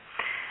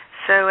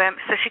 So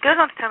she goes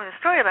on to tell me the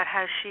story about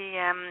how she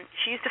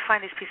used to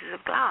find these pieces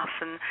of glass,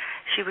 and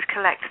she would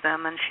collect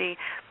them, and she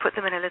put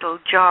them in a little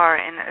jar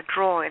in a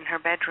drawer in her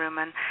bedroom,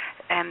 and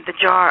the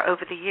jar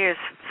over the years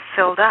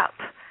filled up.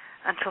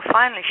 Until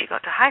finally she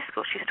got to high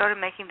school, she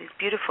started making these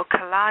beautiful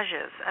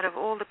collages out of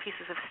all the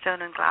pieces of stone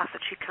and glass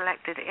that she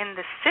collected in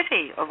the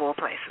city of all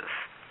places.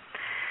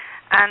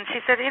 And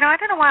she said, I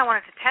don't know why I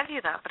wanted to tell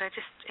you that, but I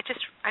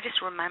just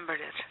remembered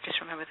it. I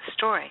just remembered the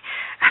story.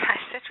 And I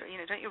said to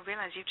her, don't you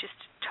realize you just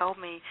told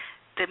me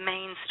the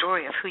main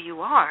story of who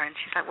you are? And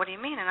she's like, what do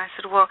you mean? And I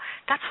said, well,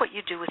 that's what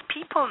you do with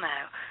people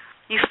now.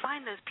 You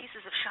find those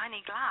pieces of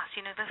shiny glass,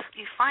 you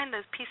find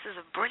those pieces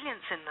of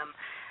brilliance in them,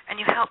 and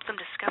you help them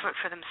discover it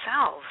for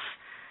themselves.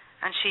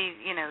 And she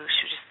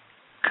just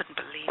couldn't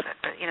believe it,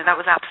 but, that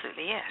was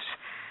absolutely it.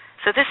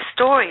 So this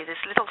story, this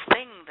little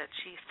thing that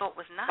she thought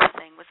was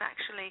nothing, was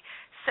actually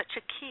such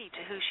a key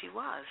to who she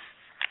was,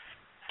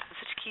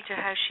 such a key to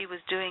how she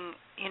was doing,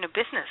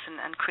 business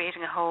and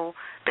creating a whole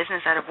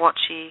business out of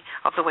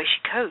the way she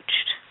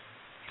coached.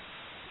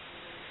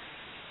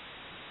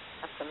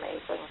 That's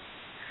amazing.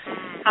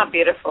 How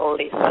beautiful,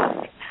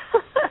 Lisa.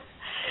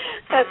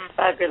 That's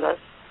fabulous.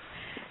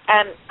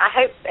 I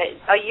hope,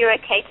 are you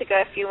okay to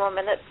go a few more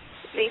minutes,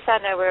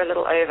 Lisa? I know we're a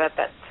little over,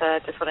 but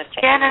just want to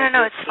check. Yeah,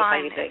 no, it's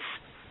fine.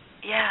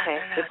 Yeah. Okay.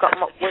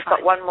 We've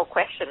got one more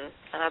question,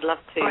 and I'd love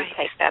to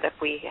take that if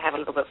we have a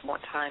little bit more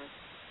time.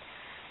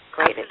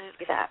 Great. Let's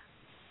do that.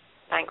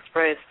 Thanks,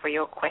 Rose, for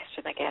your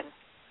question again.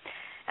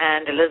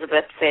 And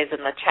Elizabeth says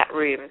in the chat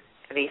room,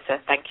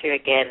 Lisa, thank you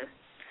again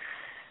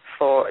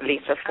for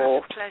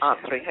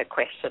answering her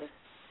question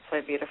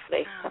so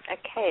beautifully.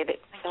 Okay, let's.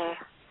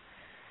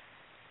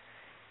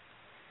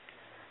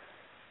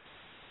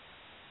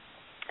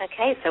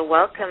 Okay, so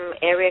welcome,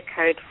 area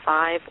code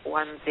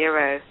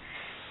 510.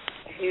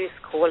 Who's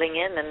calling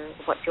in, and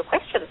what's your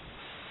question?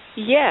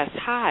 Yes,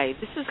 hi.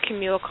 This is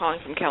Camille calling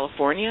from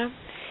California.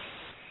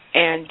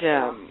 And,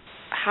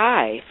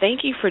 hi,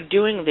 thank you for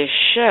doing this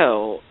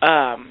show.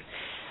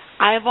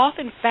 I have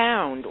often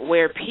found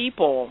where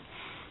people,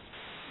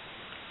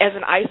 as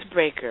an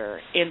icebreaker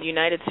in the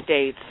United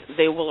States,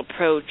 they will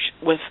approach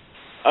with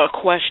a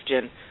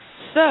question,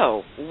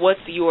 so,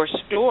 what's your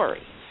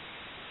story?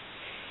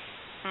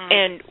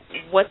 And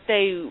what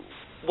they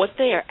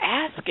are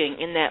asking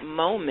in that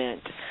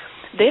moment,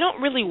 they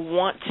don't really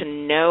want to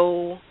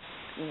know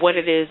what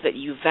it is that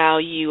you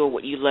value or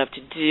what you love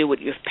to do, what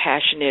you're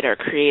passionate or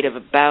creative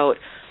about.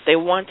 They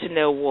want to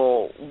know,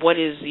 well, what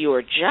is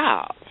your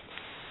job?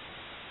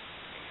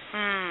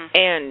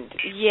 And,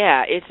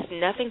 yeah, it's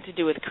nothing to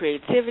do with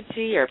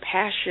creativity or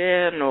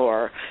passion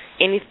or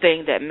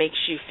anything that makes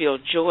you feel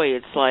joy.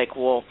 It's like,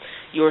 well,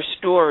 your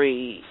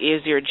story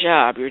is your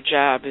job. Your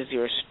job is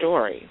your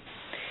story,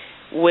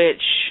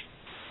 which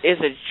is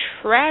a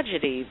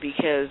tragedy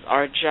because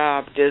our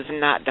job does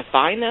not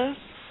define us.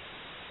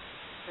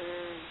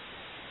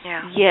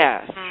 Yeah.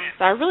 Yes.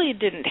 So I really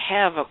didn't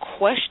have a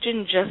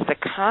question, just a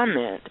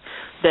comment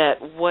that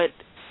what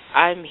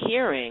I'm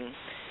hearing,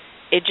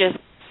 it just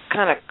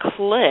kind of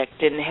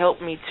clicked and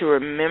helped me to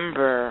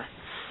remember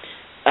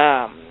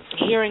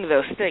hearing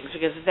those things,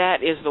 because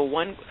that is the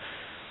one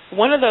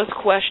of those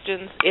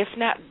questions, if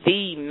not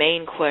the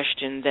main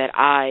question, that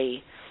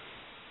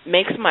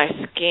makes my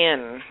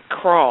skin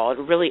crawl. It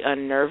really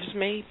unnerves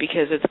me,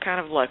 because it's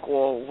kind of like,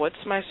 well,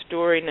 what's my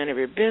story? None of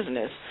your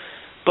business.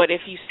 But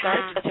if you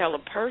start to tell a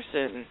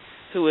person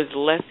who is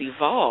less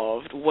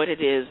evolved what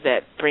it is that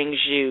brings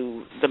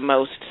you the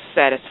most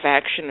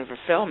satisfaction and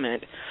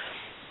fulfillment,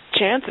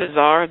 chances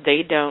are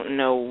they don't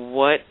know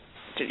what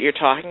you're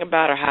talking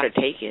about or how to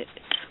take it.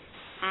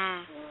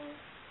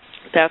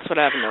 That's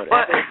what I've noticed.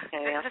 Well,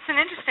 it's an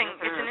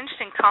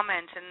interesting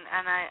comment,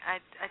 and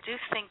I do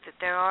think that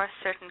there are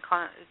certain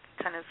kind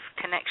of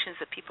connections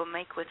that people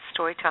make with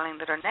storytelling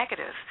that are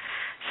negative.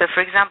 So, for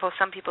example,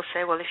 some people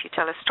say, well, if you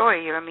tell a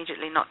story, you're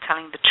immediately not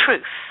telling the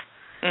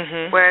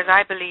truth. Whereas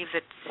I believe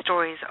that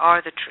stories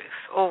are the truth,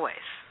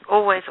 always,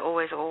 always,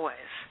 always,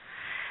 always,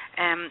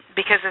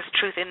 because there's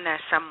truth in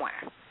there somewhere.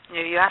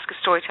 You ask a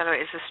storyteller,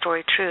 is the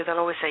story true? They'll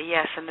always say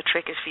yes, and the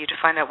trick is for you to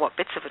find out what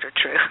bits of it are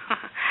true.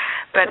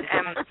 But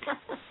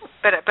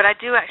I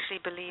do actually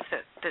believe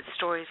that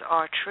stories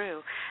are true.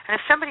 And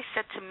if somebody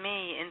said to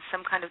me in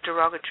some kind of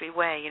derogatory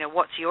way,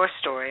 what's your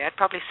story? I'd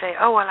probably say,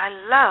 oh, well, I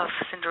love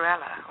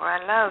Cinderella, or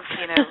I love,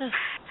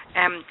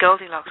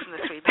 Goldilocks and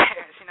the Three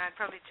Bears. I'd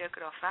probably joke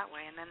it off that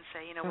way, and then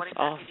say, what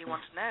exactly do you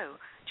want to know?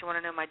 Do you want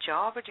to know my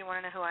job, or do you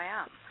want to know who I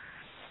am?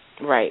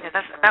 Right.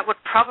 That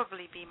would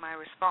probably be my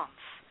response.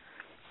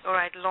 Or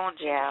I'd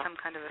launch into some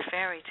kind of a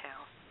fairy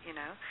tale,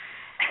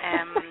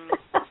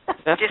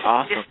 That's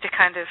awesome. Just to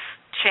kind of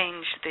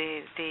change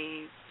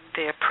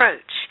the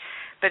approach.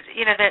 But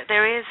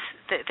there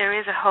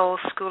is a whole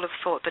school of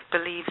thought that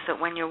believes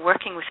that when you're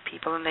working with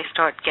people and they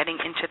start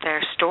getting into their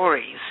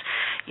stories,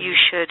 you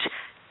should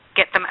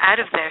get them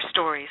out of their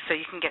stories so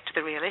you can get to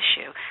the real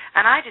issue.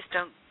 And I just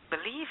don't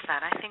believe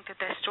that. I think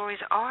that their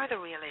stories are the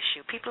real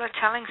issue. People are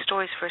telling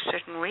stories for a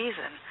certain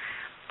reason.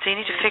 So you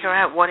need to figure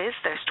out what is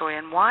their story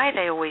and why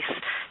they always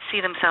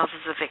see themselves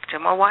as a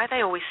victim, or why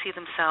they always see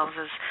themselves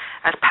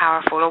as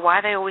powerful, or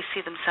why they always see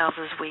themselves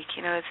as weak.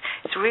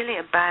 It's really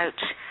about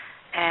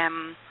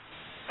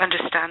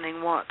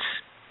understanding what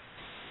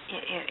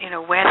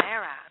where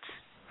they're at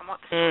and what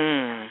the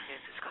story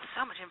is. It's got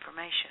so much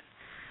information.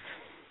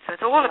 So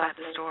it's all about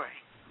the story.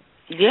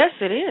 Yes,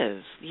 it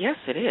is. Yes,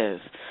 it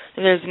is.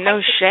 There's no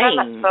shame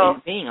in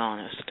being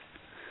honest.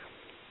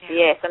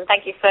 Yes, and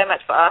thank you so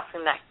much for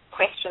asking that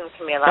question,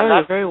 Camille.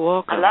 You're very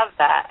welcome. I love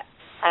that.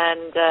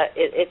 And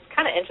it's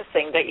kind of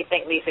interesting, don't you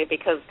think, Lisa?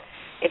 Because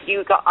if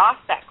you got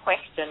asked that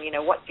question,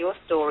 what's your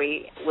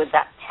story, with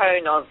that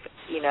tone of,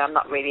 I'm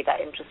not really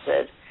that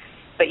interested,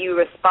 but you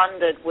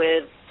responded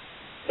with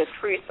the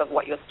truth of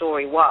what your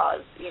story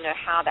was,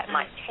 how that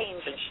might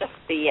change and shift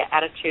the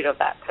attitude of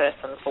that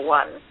person, for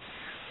one.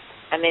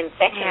 And then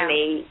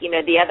secondly,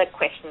 the other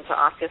question to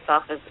ask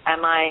yourself is,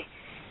 am I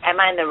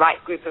in the right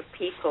group of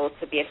people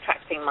to be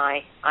attracting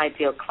my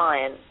ideal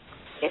client,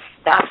 if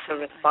that's the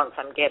response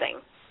I'm getting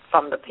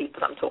from the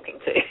people I'm talking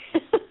to?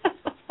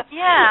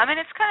 Yeah,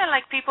 it's kind of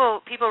like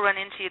people run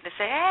into you, they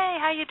say, hey,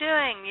 how you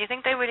doing? You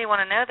think they really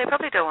want to know? They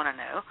probably don't want to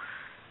know.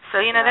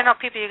 So, they're not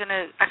people you're going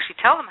to actually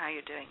tell them how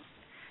you're doing.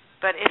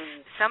 But if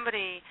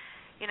somebody,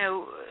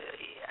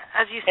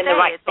 as you say,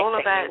 it's all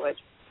about,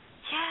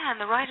 in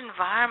the right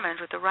environment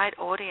with the right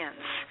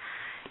audience.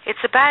 It's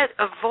about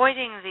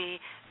avoiding the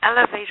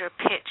elevator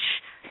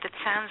pitch that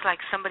sounds like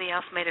somebody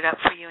else made it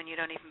up for you and you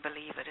don't even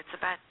believe it. It's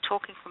about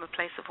talking from a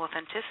place of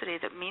authenticity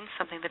that means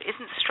something that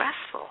isn't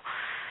stressful.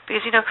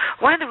 Because,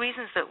 one of the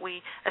reasons that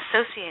we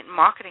associate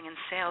marketing and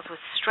sales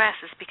with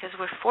stress is because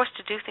we're forced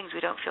to do things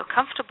we don't feel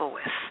comfortable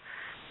with.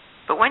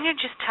 But when you're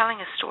just telling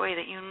a story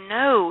that you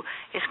know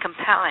is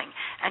compelling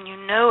and you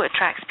know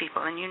attracts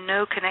people and you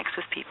know connects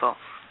with people,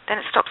 then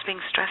it stops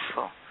being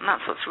stressful. And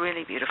that's what's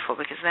really beautiful,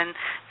 because then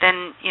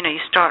you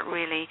start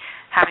really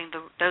having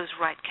those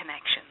right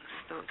connections,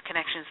 the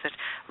connections that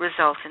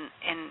result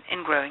in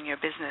growing your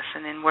business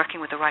and in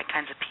working with the right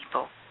kinds of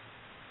people.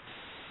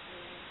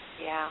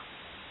 Yeah,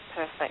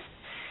 perfect.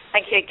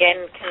 Thank you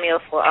again,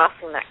 Camille, for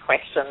asking that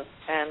question.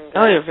 And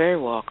you're very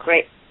welcome.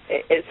 Great.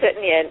 It's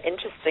certainly an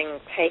interesting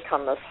take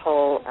on this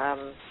whole,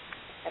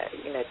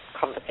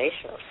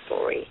 conversational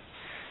story.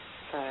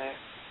 So,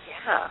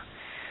 yeah.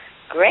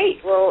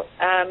 Great. Well,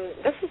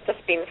 this has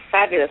just been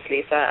fabulous,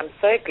 Lisa. I'm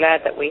so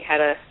glad that we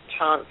had a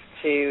chance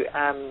to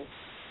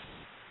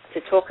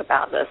talk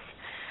about this.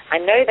 I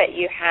know that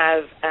you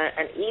have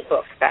an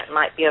e-book that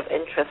might be of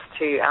interest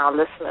to our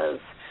listeners.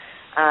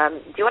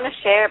 Do you want to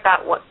share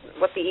about what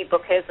the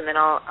e-book is, and then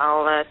I'll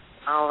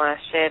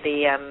share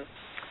the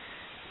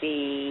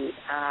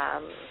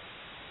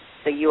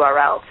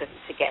URL to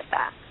get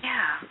that.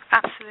 Yeah,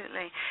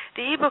 absolutely.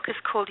 The ebook is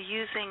called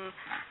Using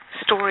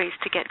Stories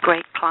to Get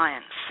Great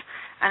Clients.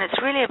 And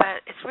it's really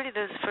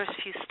those first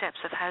few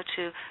steps of how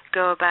to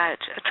go about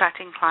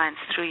attracting clients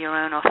through your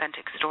own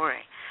authentic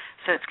story.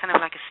 So it's kind of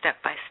like a step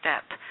by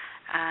step.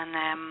 And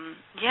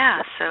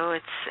so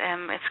it's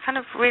kind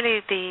of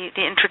really the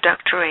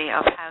introductory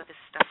of how this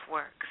stuff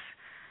works.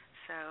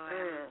 So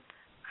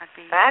I'd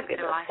be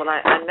fabulous. delighted. Well,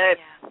 I know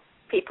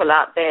people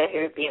out there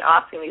who've been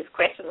asking these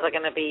questions are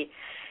going to be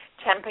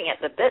champing at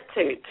the bit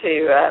to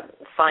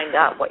find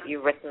out what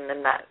you've written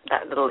in that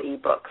little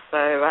ebook. So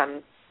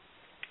I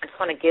just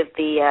want to give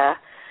the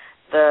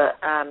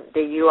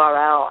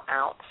URL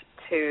out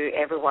to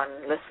everyone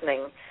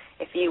listening.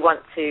 If you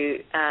want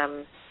to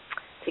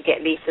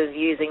get Lisa's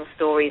Using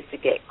Stories to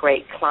Get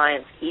Great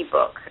Clients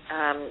ebook,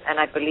 and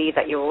I believe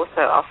that you're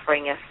also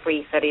offering a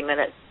free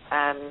 30-minute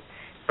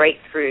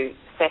breakthrough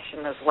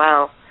session as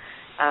well.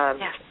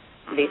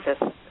 Lisa.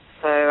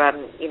 So,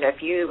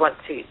 if you want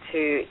to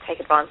take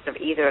advantage of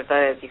either of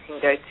those, you can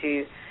go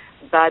to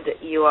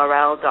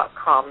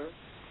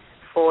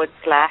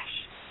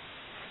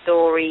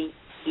budurl.com/story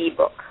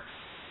ebook.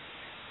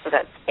 So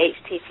that's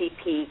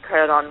http://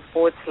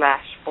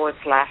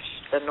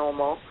 the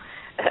normal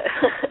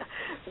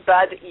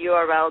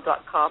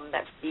budurl.com,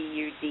 that's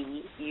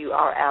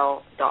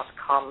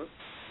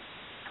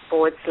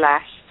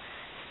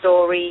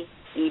budurl.com/story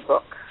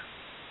ebook.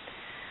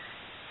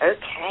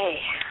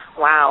 Okay.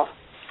 Wow.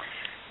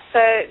 So,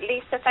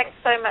 Lisa, thanks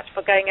so much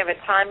for going over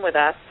time with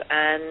us.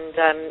 And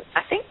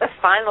I think the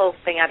final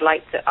thing I'd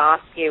like to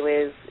ask you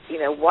is,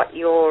 what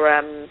your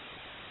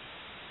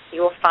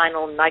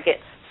final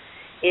nugget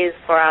is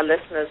for our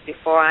listeners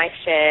before I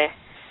share,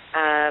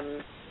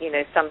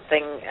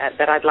 something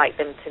that I'd like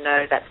them to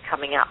know that's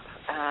coming up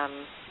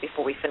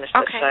before we finish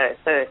the show.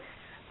 So,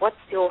 what's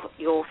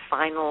your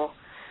final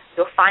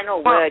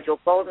word, your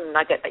golden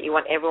nugget that you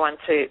want everyone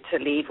to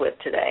leave with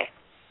today?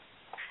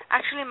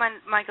 Actually,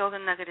 my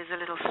golden nugget is a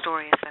little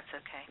story, if that's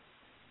okay.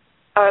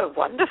 Oh,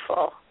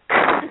 wonderful.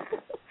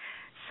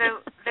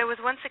 So there was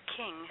once a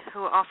king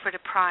who offered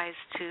a prize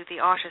to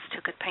the artist who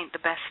could paint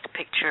the best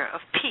picture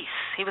of peace.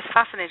 He was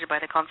fascinated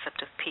by the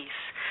concept of peace.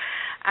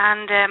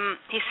 And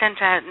he sent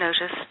out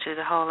notice to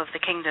the whole of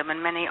the kingdom, and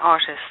many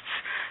artists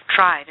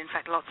tried. In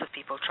fact, lots of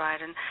people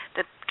tried. And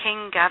the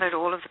king gathered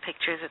all of the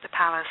pictures at the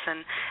palace,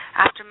 and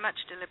after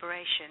much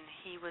deliberation,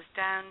 he was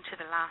down to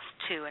the last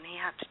two, and he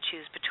had to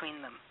choose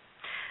between them.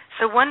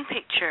 So one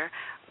picture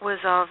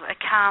was of a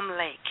calm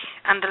lake,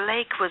 and the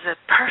lake was a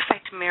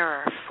perfect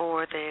mirror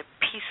for the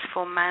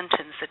peaceful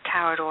mountains that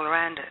towered all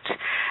around it.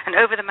 And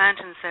over the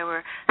mountains there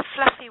were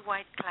fluffy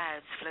white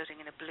clouds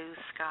floating in a blue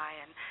sky,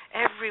 and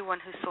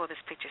everyone who saw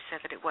this picture said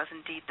that it was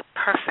indeed the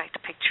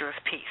perfect picture of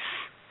peace.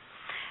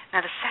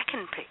 Now the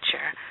second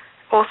picture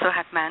also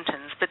had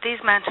mountains, but these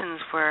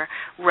mountains were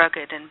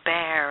rugged and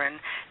bare, and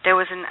there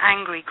was an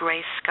angry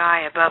grey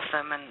sky above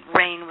them, and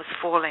rain was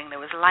falling, there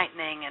was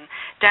lightning, and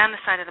down the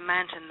side of the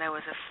mountain there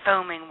was a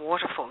foaming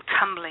waterfall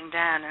tumbling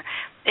down, and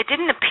it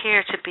didn't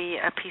appear to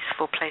be a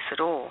peaceful place at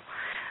all.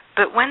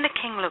 But when the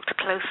king looked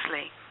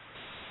closely,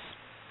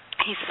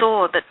 he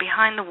saw that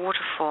behind the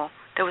waterfall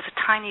there was a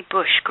tiny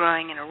bush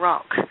growing in a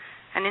rock,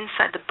 and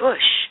inside the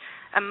bush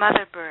a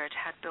mother bird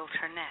had built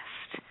her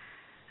nest.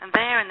 And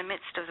there, in the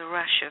midst of the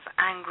rush of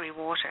angry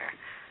water,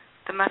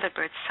 the mother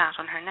bird sat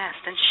on her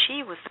nest, and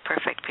she was the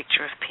perfect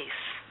picture of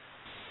peace.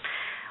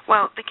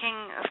 Well, the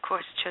king, of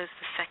course, chose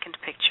the second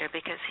picture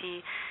because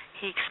he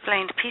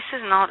explained peace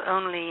is not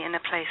only in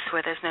a place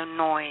where there's no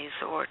noise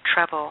or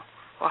trouble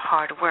or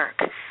hard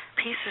work.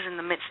 Peace is in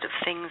the midst of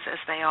things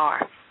as they are,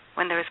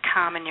 when there is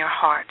calm in your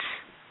heart.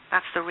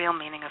 That's the real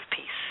meaning of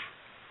peace.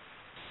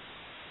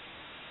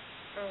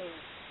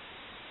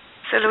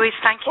 So, Louise,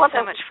 thank you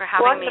so much for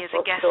having me as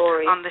a guest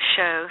on the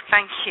show.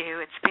 Thank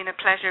you. It's been a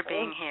pleasure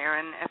being here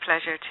and a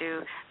pleasure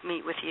to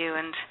meet with you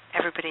and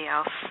everybody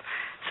else.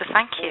 So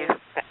thank you.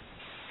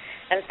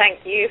 And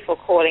thank you for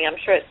calling.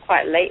 I'm sure it's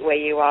quite late where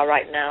you are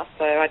right now,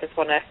 so I just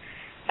want to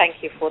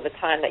thank you for the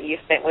time that you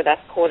spent with us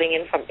calling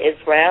in from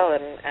Israel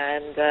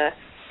and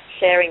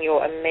sharing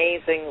your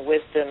amazing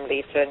wisdom,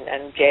 Lisa,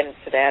 and gems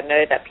today. I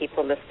know that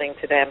people listening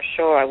today, I'm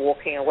sure, are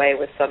walking away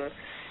with some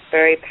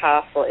very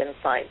powerful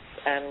insights,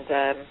 and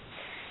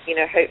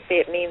hopefully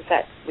it means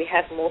that we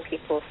have more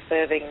people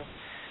serving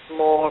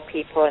more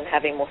people and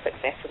having more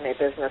success in their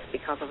business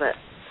because of it.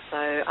 So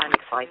I'm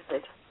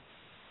excited.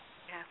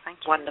 Yeah, thank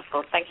you.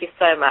 Wonderful. Thank you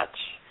so much,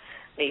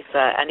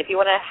 Lisa. And if you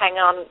want to hang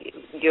on,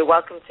 you're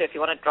welcome to. If you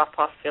want to drop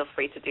off, feel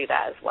free to do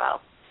that as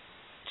well.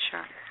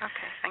 Sure.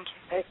 Okay, thank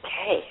you.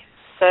 Okay.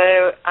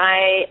 So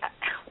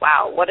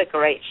wow, what a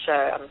great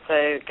show. I'm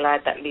so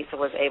glad that Lisa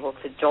was able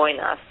to join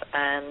us.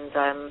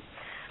 And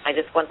I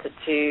just wanted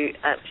to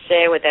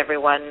share with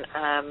everyone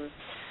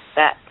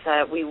that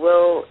we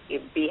will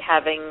be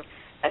having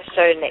a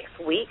show next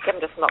week. I'm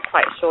just not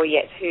quite sure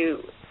yet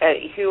who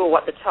or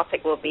what the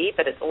topic will be,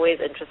 but it's always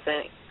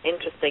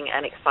interesting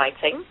and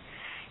exciting.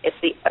 It's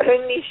the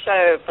only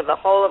show for the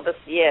whole of this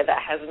year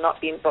that has not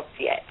been booked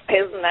yet.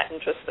 Isn't that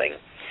interesting?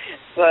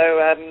 So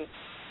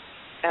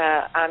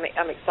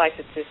I'm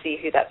excited to see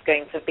who that's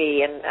going to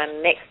be.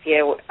 And next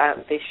year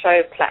the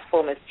show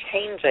platform is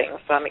changing,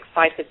 so I'm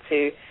excited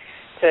to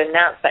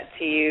announce that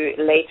to you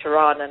later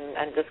on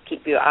and just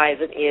keep your eyes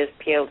and ears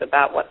peeled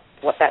about what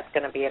that's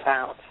going to be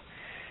about.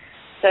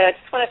 So I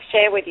just want to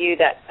share with you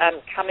that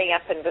coming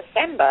up in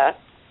December,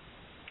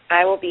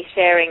 I will be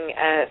sharing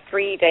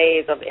 3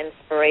 days of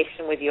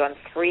inspiration with you on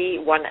 3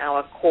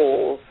 one-hour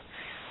calls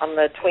on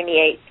the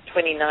 28th,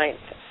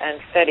 29th, and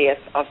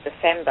 30th of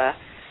December.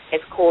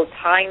 It's called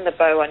Tying the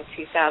Bow on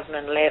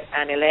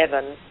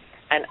 2011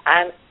 and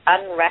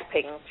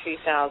Unwrapping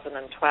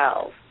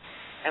 2012.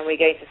 And we're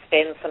going to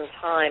spend some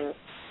time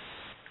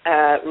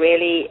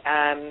really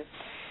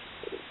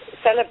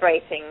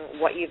celebrating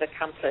what you've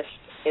accomplished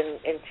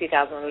in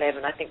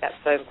 2011. I think that's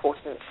so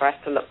important for us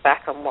to look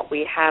back on what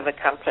we have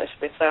accomplished.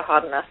 We're so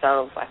hard on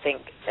ourselves, I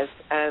think, as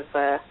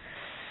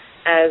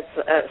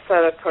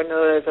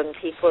solopreneurs and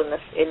people in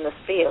this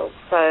field.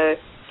 So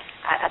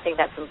I think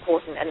that's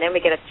important. And then we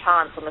get a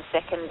chance on the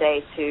second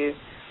day to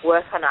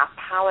work on our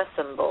power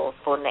symbol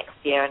for next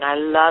year. And I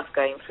love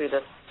going through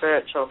this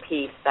spiritual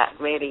piece that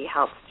really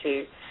helps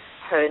to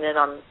hone in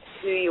on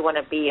who you want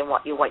to be and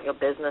what you want your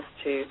business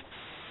to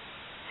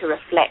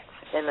reflect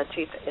in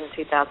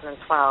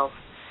 2012.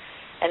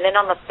 And then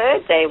on the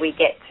third day, we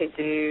get to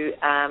do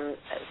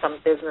some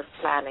business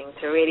planning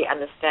to really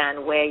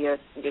understand where you're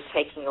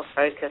taking your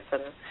focus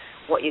and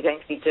what you're going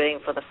to be doing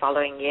for the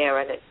following year.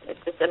 And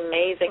it's just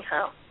amazing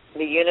how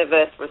the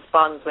universe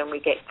responds when we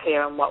get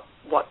clear on what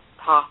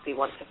path we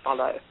want to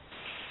follow,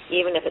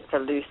 even if it's a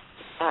loose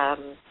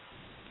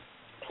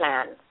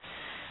plan.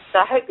 So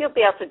I hope you'll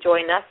be able to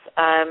join us.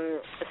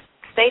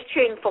 Stay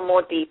tuned for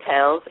more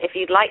details. If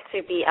you'd like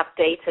to be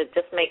updated,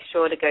 just make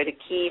sure to go to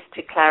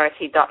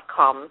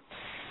keystoClarity.com,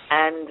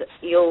 and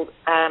you'll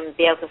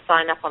be able to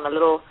sign up on the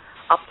little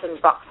opt-in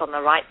box on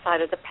the right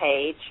side of the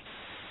page,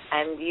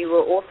 and you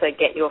will also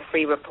get your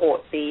free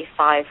report, the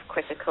 5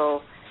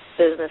 critical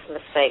business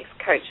mistakes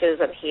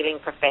coaches and healing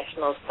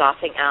professionals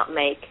starting out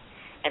make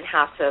and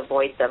how to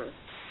avoid them.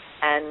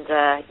 And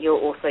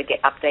you'll also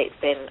get updates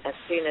then as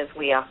soon as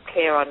we are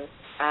clear on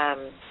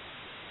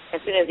as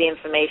soon as the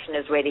information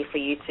is ready for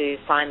you to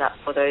sign up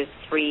for those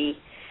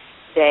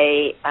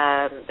 3-day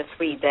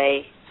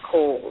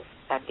calls.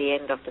 at the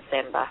end of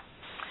December.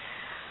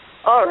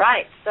 All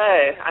right, so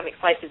I'm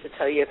excited to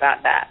tell you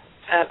about that.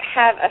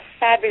 Have a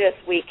fabulous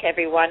week,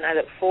 everyone. I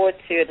look forward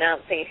to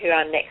announcing who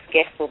our next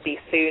guest will be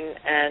soon,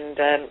 and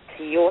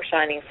to your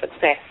shining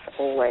success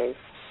always.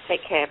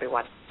 Take care,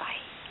 everyone. Bye.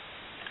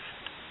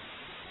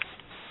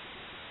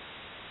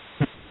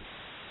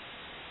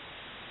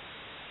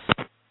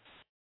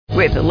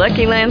 With the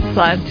Lucky Land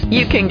Slots,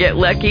 you can get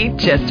lucky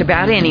just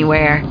about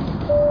anywhere.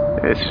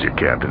 This is your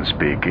captain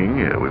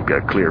speaking. We've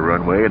got clear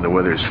runway and the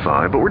weather's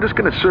fine, but we're just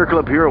going to circle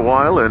up here a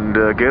while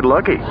and get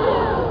lucky.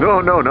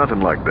 No,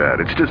 nothing like that.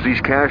 It's just these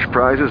cash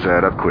prizes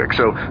add up quick.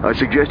 So I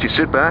suggest you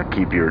sit back,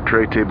 keep your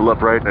tray table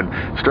upright,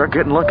 and start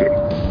getting lucky.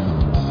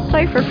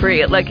 Play for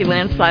free at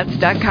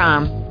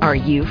LuckyLandSlots.com. Are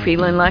you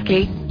feeling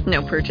lucky?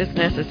 No purchase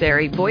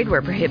necessary. Void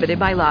where prohibited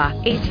by law.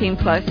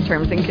 18+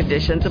 terms and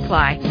conditions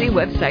apply. See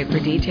website for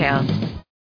details.